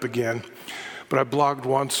put it up again, but I blogged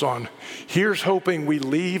once on, here's hoping we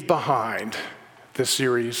leave behind the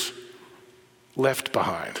series Left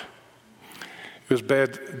Behind. It was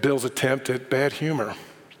Bill's attempt at bad humor.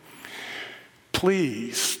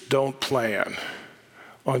 Please don't plan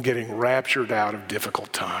on getting raptured out of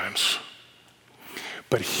difficult times.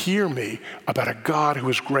 But hear me about a God who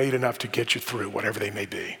is great enough to get you through whatever they may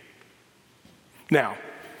be. Now,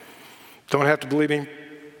 don't have to believe me.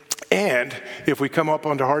 And if we come up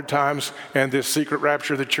onto hard times and this secret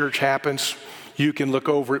rapture of the church happens, you can look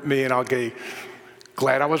over at me and I'll go,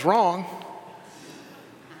 glad I was wrong.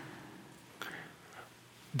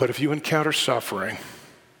 But if you encounter suffering,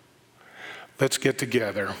 let's get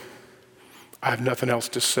together. I have nothing else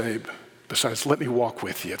to say besides let me walk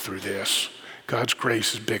with you through this. God's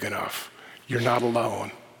grace is big enough. You're not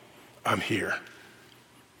alone. I'm here.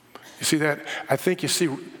 You see that? I think you see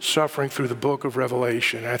suffering through the book of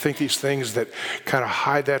Revelation. And I think these things that kind of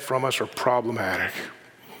hide that from us are problematic.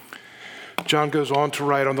 John goes on to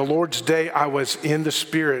write, on the Lord's day I was in the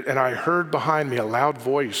Spirit, and I heard behind me a loud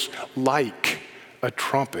voice like a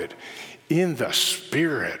trumpet in the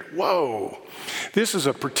Spirit. Whoa. This is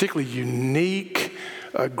a particularly unique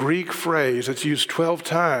Greek phrase. It's used 12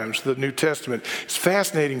 times in the New Testament. It's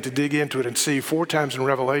fascinating to dig into it and see 4 times in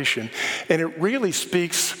Revelation. And it really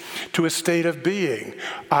speaks to a state of being.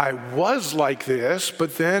 I was like this,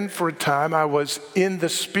 but then for a time I was in the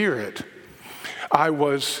Spirit. I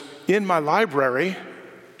was in my library,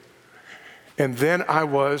 and then I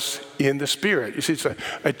was in the Spirit. You see, it's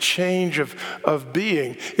a change of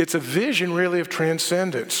being. It's a vision, really, of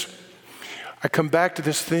transcendence. I come back to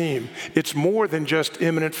this theme. It's more than just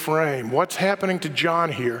imminent frame. What's happening to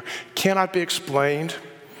John here cannot be explained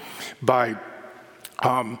by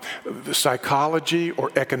psychology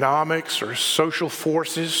or economics or social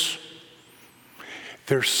forces.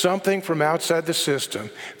 There's something from outside the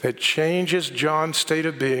system that changes John's state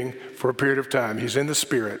of being for a period of time. He's in the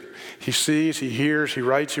Spirit. He sees, he hears, he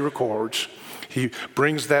writes, he records. He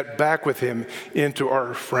brings that back with him into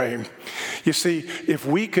our frame. You see, if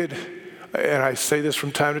we could, and I say this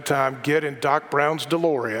from time to time, get in Doc Brown's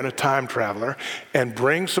DeLorean, a time traveler, and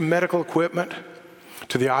bring some medical equipment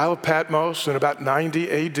to the Isle of Patmos in about 90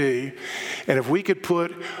 AD, and if we could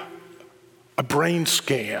put a brain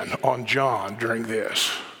scan on John during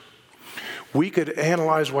this, we could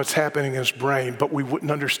analyze what's happening in his brain, but we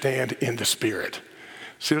wouldn't understand in the spirit.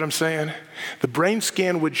 See what I'm saying? The brain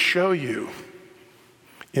scan would show you,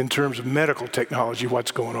 in terms of medical technology,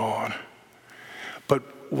 what's going on.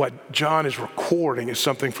 But what John is recording is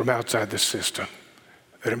something from outside the system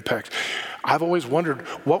that impacts. I've always wondered,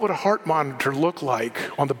 what would a heart monitor look like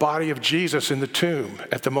on the body of Jesus in the tomb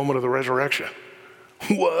at the moment of the resurrection?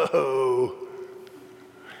 Whoa.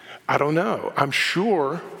 I don't know. I'm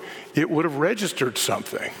sure it would have registered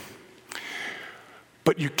something.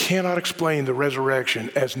 But you cannot explain the resurrection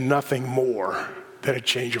as nothing more than a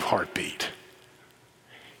change of heartbeat.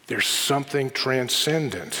 There's something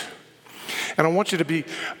transcendent. And I want you to be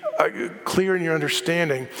clear in your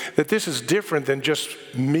understanding that this is different than just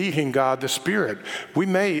meeting God the Spirit. We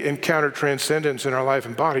may encounter transcendence in our life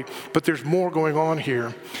and body, but there's more going on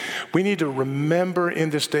here. We need to remember in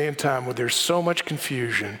this day and time when there's so much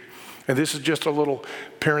confusion, and this is just a little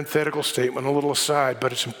parenthetical statement, a little aside,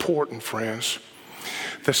 but it's important, friends.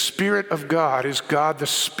 The Spirit of God is God the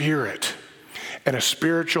Spirit and a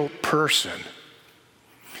spiritual person.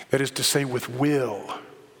 That is to say, with will,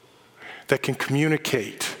 that can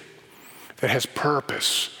communicate, that has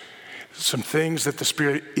purpose. Some things that the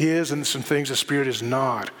Spirit is and some things the Spirit is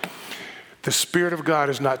not. The Spirit of God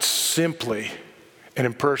is not simply an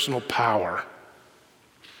impersonal power.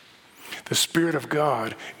 The Spirit of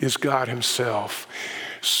God is God himself.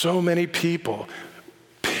 So many people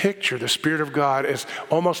picture the Spirit of God as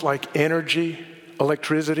almost like energy,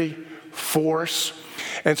 electricity, force.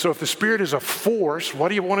 And so if the Spirit is a force, what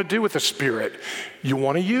do you want to do with the Spirit? You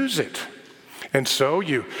want to use it. And so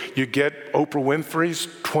you get Oprah Winfrey's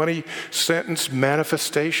 20-sentence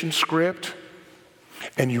manifestation script,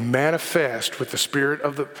 and you manifest with the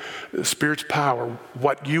Spirit's power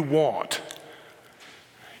what you want.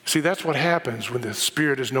 See, that's what happens when the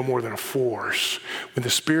Spirit is no more than a force. When the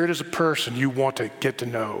Spirit is a person, you want to get to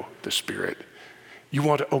know the Spirit. You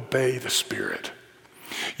want to obey the Spirit.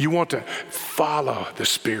 You want to follow the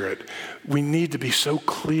Spirit. We need to be so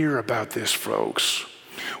clear about this, folks.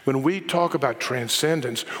 When we talk about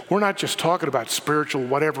transcendence, we're not just talking about spiritual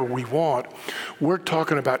whatever we want. We're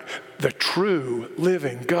talking about the true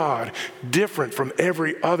living God, different from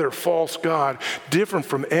every other false god, different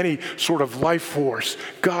from any sort of life force.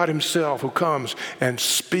 God himself who comes and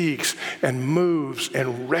speaks and moves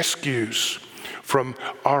and rescues from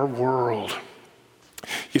our world.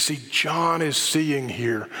 You see, John is seeing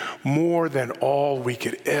here more than all we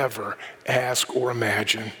could ever ask or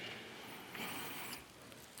imagine.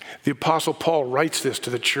 The Apostle Paul writes this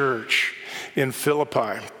to the church in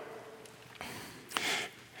Philippi.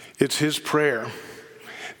 It's his prayer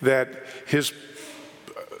that his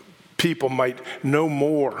people might know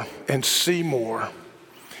more and see more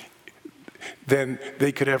than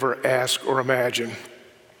they could ever ask or imagine.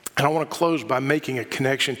 And I want to close by making a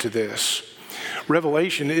connection to this.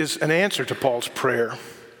 Revelation is an answer to Paul's prayer.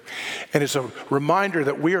 And it's a reminder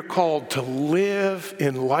that we are called to live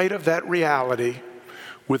in light of that reality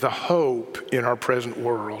with a hope in our present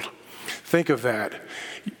world. Think of that.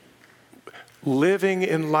 Living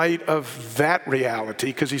in light of that reality,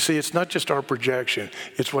 because you see, it's not just our projection,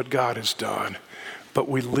 it's what God has done. But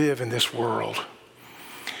we live in this world.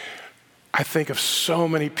 I think of so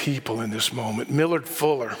many people in this moment. Millard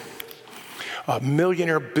Fuller, a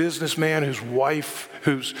millionaire businessman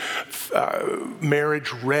whose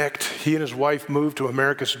marriage wrecked. He and his wife moved to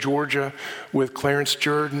Americus, Georgia with Clarence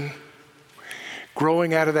Jordan.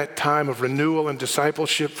 Growing out of that time of renewal and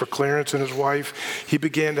discipleship for Clarence and his wife, he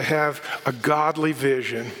began to have a godly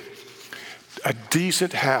vision, a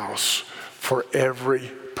decent house for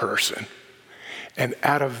every person. And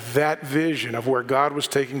out of that vision of where God was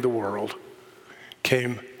taking the world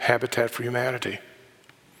came Habitat for Humanity.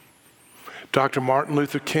 Dr. Martin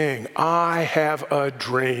Luther King, I have a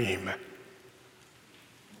dream.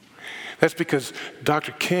 That's because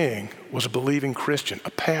Dr. King was a believing Christian,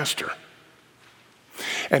 a pastor.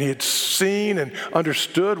 And he had seen and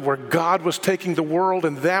understood where God was taking the world,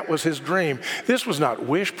 and that was his dream. This was not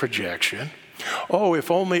wish projection. Oh, if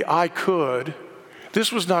only I could.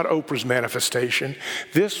 This was not Oprah's manifestation.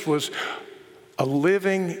 This was a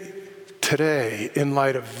living today in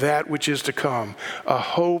light of that which is to come, a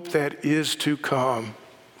hope that is to come.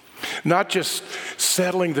 Not just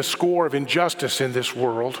settling the score of injustice in this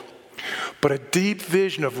world, but a deep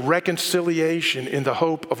vision of reconciliation in the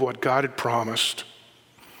hope of what God had promised.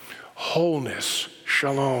 Wholeness,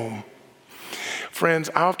 shalom. Friends,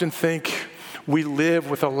 I often think we live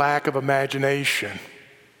with a lack of imagination.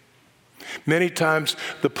 Many times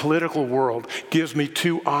the political world gives me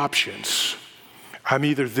two options. I'm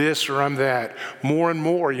either this or I'm that. More and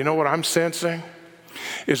more, you know what I'm sensing?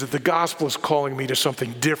 Is that the gospel is calling me to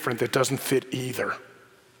something different that doesn't fit either.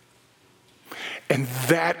 And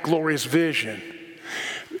that glorious vision,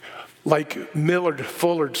 like Millard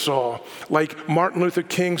Fullard saw, like Martin Luther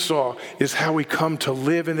King saw, is how we come to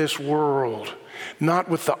live in this world, not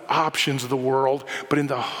with the options of the world, but in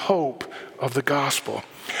the hope of the gospel.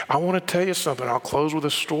 I want to tell you something. I'll close with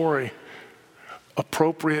a story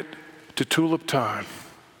appropriate to tulip time.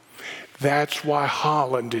 That's why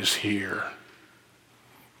Holland is here.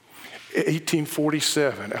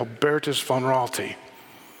 1847, Albertus van Raalte,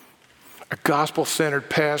 a gospel-centered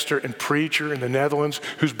pastor and preacher in the Netherlands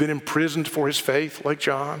who's been imprisoned for his faith, like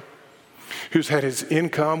John, who's had his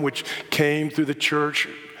income, which came through the church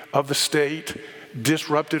of the state,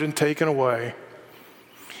 disrupted and taken away,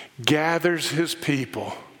 gathers his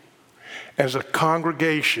people as a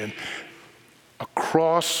congregation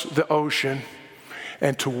across the ocean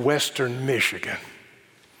and to western Michigan.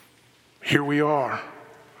 Here we are.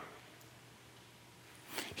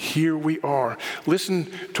 Here we are.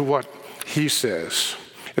 Listen to what he says.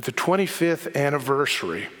 At the 25th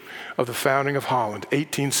anniversary of the founding of Holland,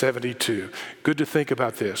 1872. Good to think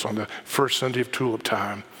about this on the first Sunday of tulip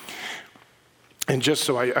time. And just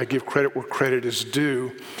so I give credit where credit is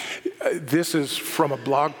due, this is from a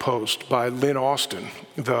blog post by Lynn Austin,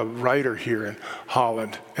 the writer here in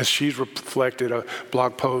Holland, as she's reflected a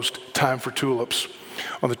blog post, Time for Tulips.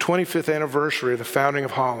 On the 25th anniversary of the founding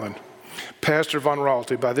of Holland, Pastor Van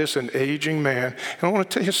Raalte, by this an aging man, and I want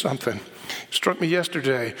to tell you something. It struck me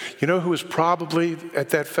yesterday. You know who was probably at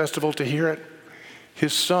that festival to hear it?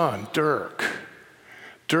 His son, Dirk.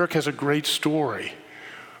 Dirk has a great story.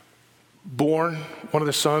 Born, one of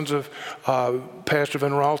the sons of Pastor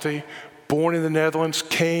Van Raalte, born in the Netherlands,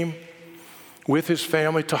 came with his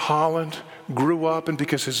family to Holland, grew up, and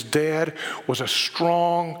because his dad was a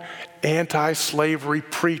strong anti-slavery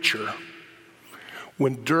preacher,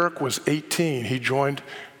 when Dirk was 18, he joined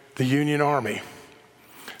the Union Army,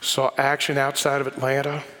 saw action outside of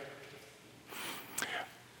Atlanta.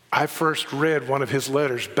 I first read one of his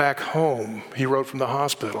letters back home he wrote from the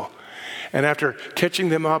hospital. And after catching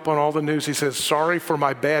them up on all the news, he says, "Sorry for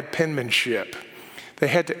my bad penmanship. They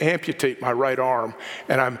had to amputate my right arm,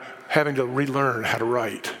 and I'm having to relearn how to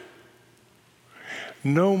write."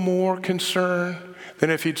 No more concern than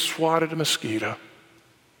if he'd swatted a mosquito.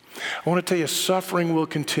 I want to tell you, suffering will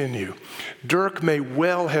continue. Dirk may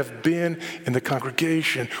well have been in the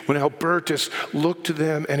congregation when Albertus looked to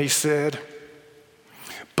them and he said,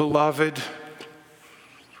 Beloved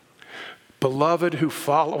who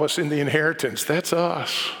follow us in the inheritance, that's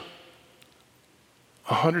us.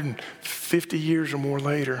 150 years or more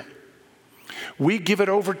later. We give it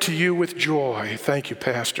over to you with joy. Thank you,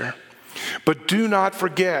 Pastor. But do not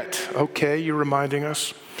forget, okay, you're reminding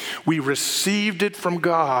us, we received it from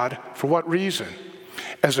God. For what reason?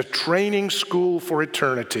 As a training school for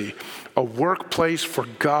eternity, a workplace for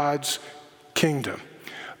God's kingdom.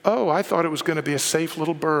 Oh, I thought it was going to be a safe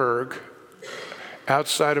little burg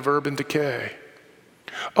outside of urban decay.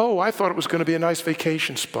 Oh, I thought it was going to be a nice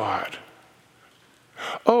vacation spot.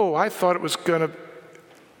 Oh, I thought it was going to...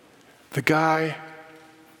 The guy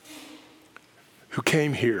who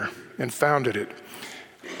came here and founded it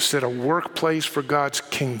said, a workplace for God's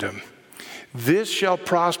kingdom. This shall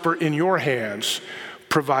prosper in your hands,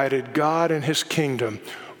 provided God and his kingdom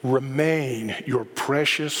remain your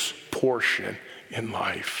precious portion in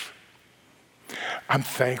life. I'm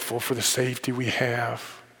thankful for the safety we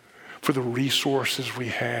have, for the resources we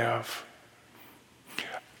have.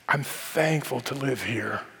 I'm thankful to live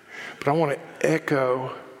here, but I want to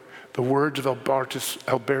echo the words of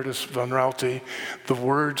Albertus van Raalte, the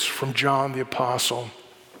words from John the Apostle,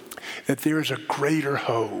 that there is a greater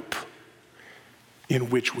hope in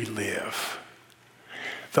which we live.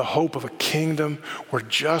 The hope of a kingdom where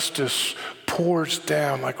justice pours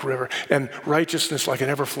down like a river and righteousness like an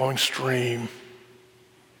ever-flowing stream,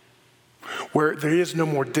 where there is no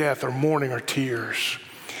more death or mourning or tears.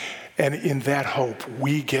 And in that hope,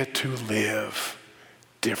 we get to live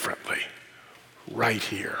differently, right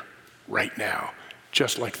here, right now,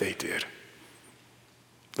 just like they did.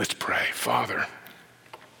 Let's pray. Father,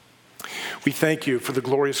 we thank you for the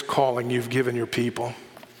glorious calling you've given your people.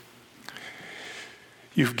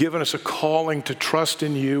 You've given us a calling to trust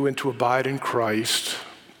in you and to abide in Christ.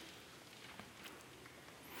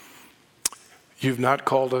 You've not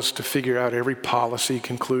called us to figure out every policy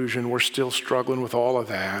conclusion. We're still struggling with all of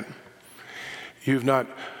that. You've not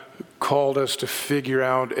called us to figure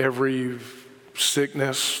out every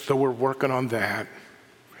sickness, though we're working on that.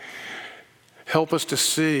 Help us to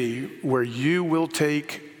see where you will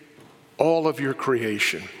take all of your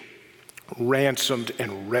creation, ransomed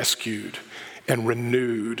and rescued and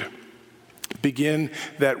renewed. Begin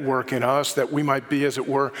that work in us that we might be, as it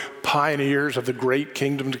were, pioneers of the great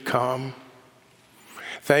kingdom to come.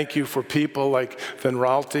 Thank you for people like Van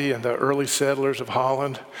Raalte and the early settlers of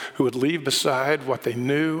Holland who would leave beside what they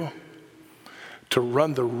knew to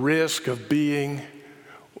run the risk of being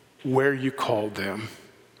where you called them.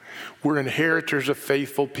 We're inheritors of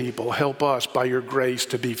faithful people. Help us by your grace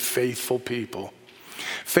to be faithful people.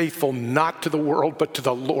 Faithful not to the world, but to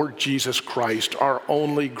the Lord Jesus Christ, our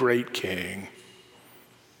only great King.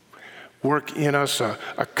 Work in us a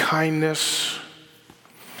kindness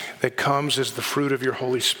that comes as the fruit of your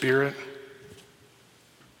Holy Spirit.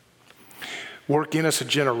 Work in us a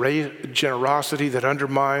generosity that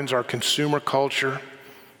undermines our consumer culture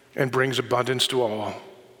and brings abundance to all.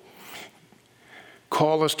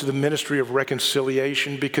 Call us to the ministry of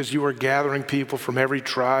reconciliation because you are gathering people from every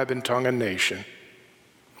tribe and tongue and nation.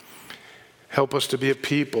 Help us to be a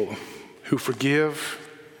people who forgive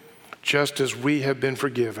just as we have been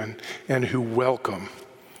forgiven and who welcome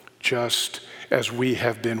just as we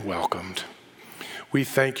have been welcomed. We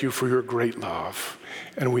thank you for your great love,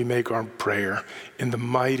 and we make our prayer in the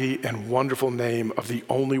mighty and wonderful name of the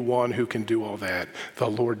only one who can do all that, the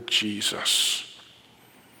Lord Jesus.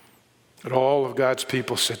 And all of God's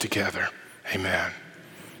people sit together. Amen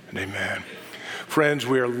and amen. Friends,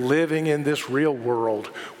 we are living in this real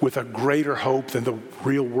world with a greater hope than the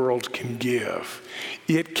real world can give.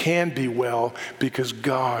 It can be well because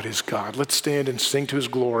God is God. Let's stand and sing to his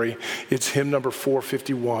glory. It's hymn number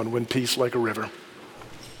 451, When Peace Like a River.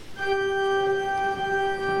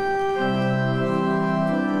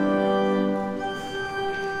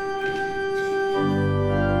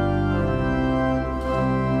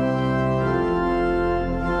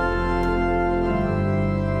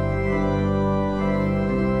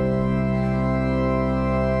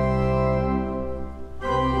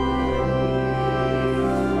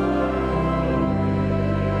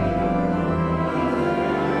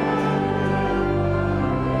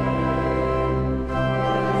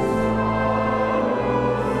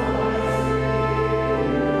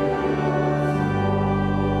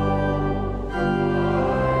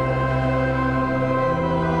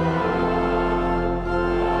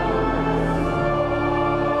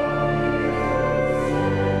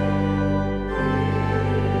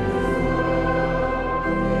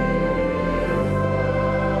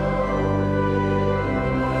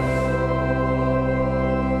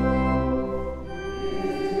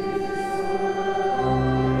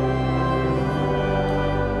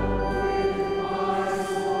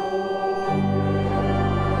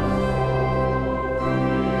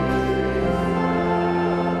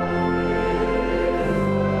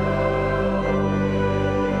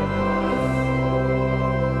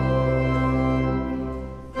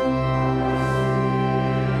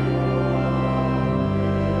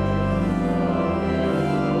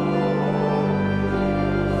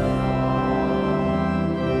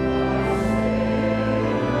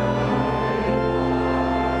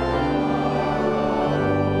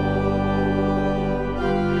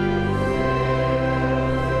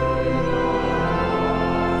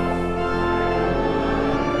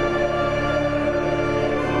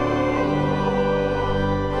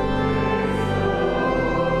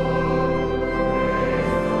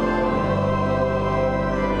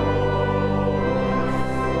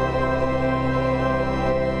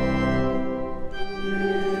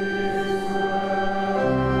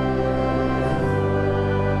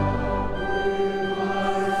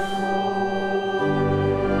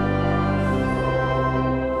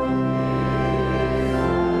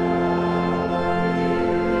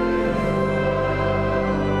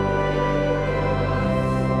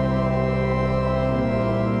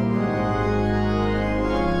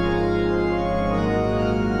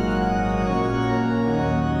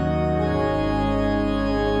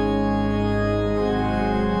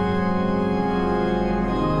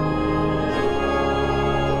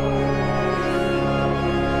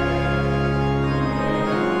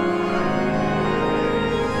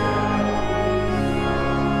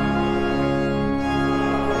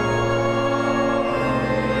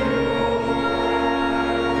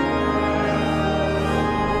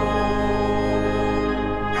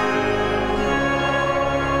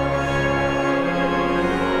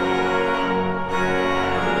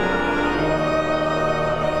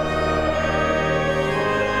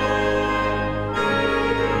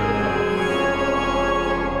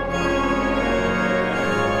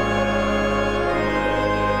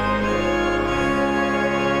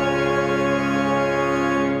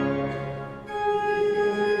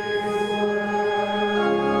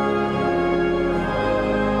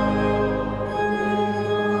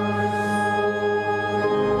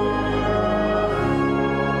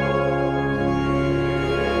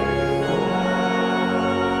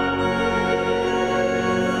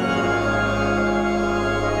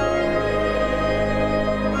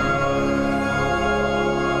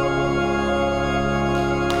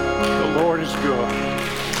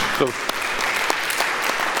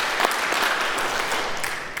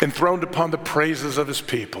 enthroned upon the praises of his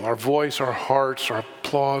people, our voice, our hearts, our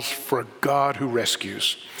applause for a God who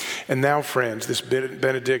rescues. And now, friends, this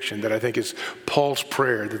benediction that I think is Paul's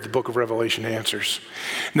prayer that the book of Revelation answers.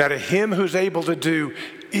 Now to him who's able to do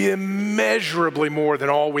immeasurably more than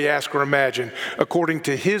all we ask or imagine, according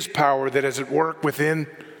to his power that is at work within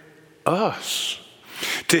us.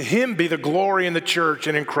 To him be the glory in the church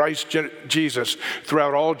and in Christ Jesus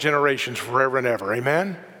throughout all generations, forever and ever.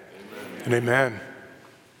 Amen? Amen. And amen.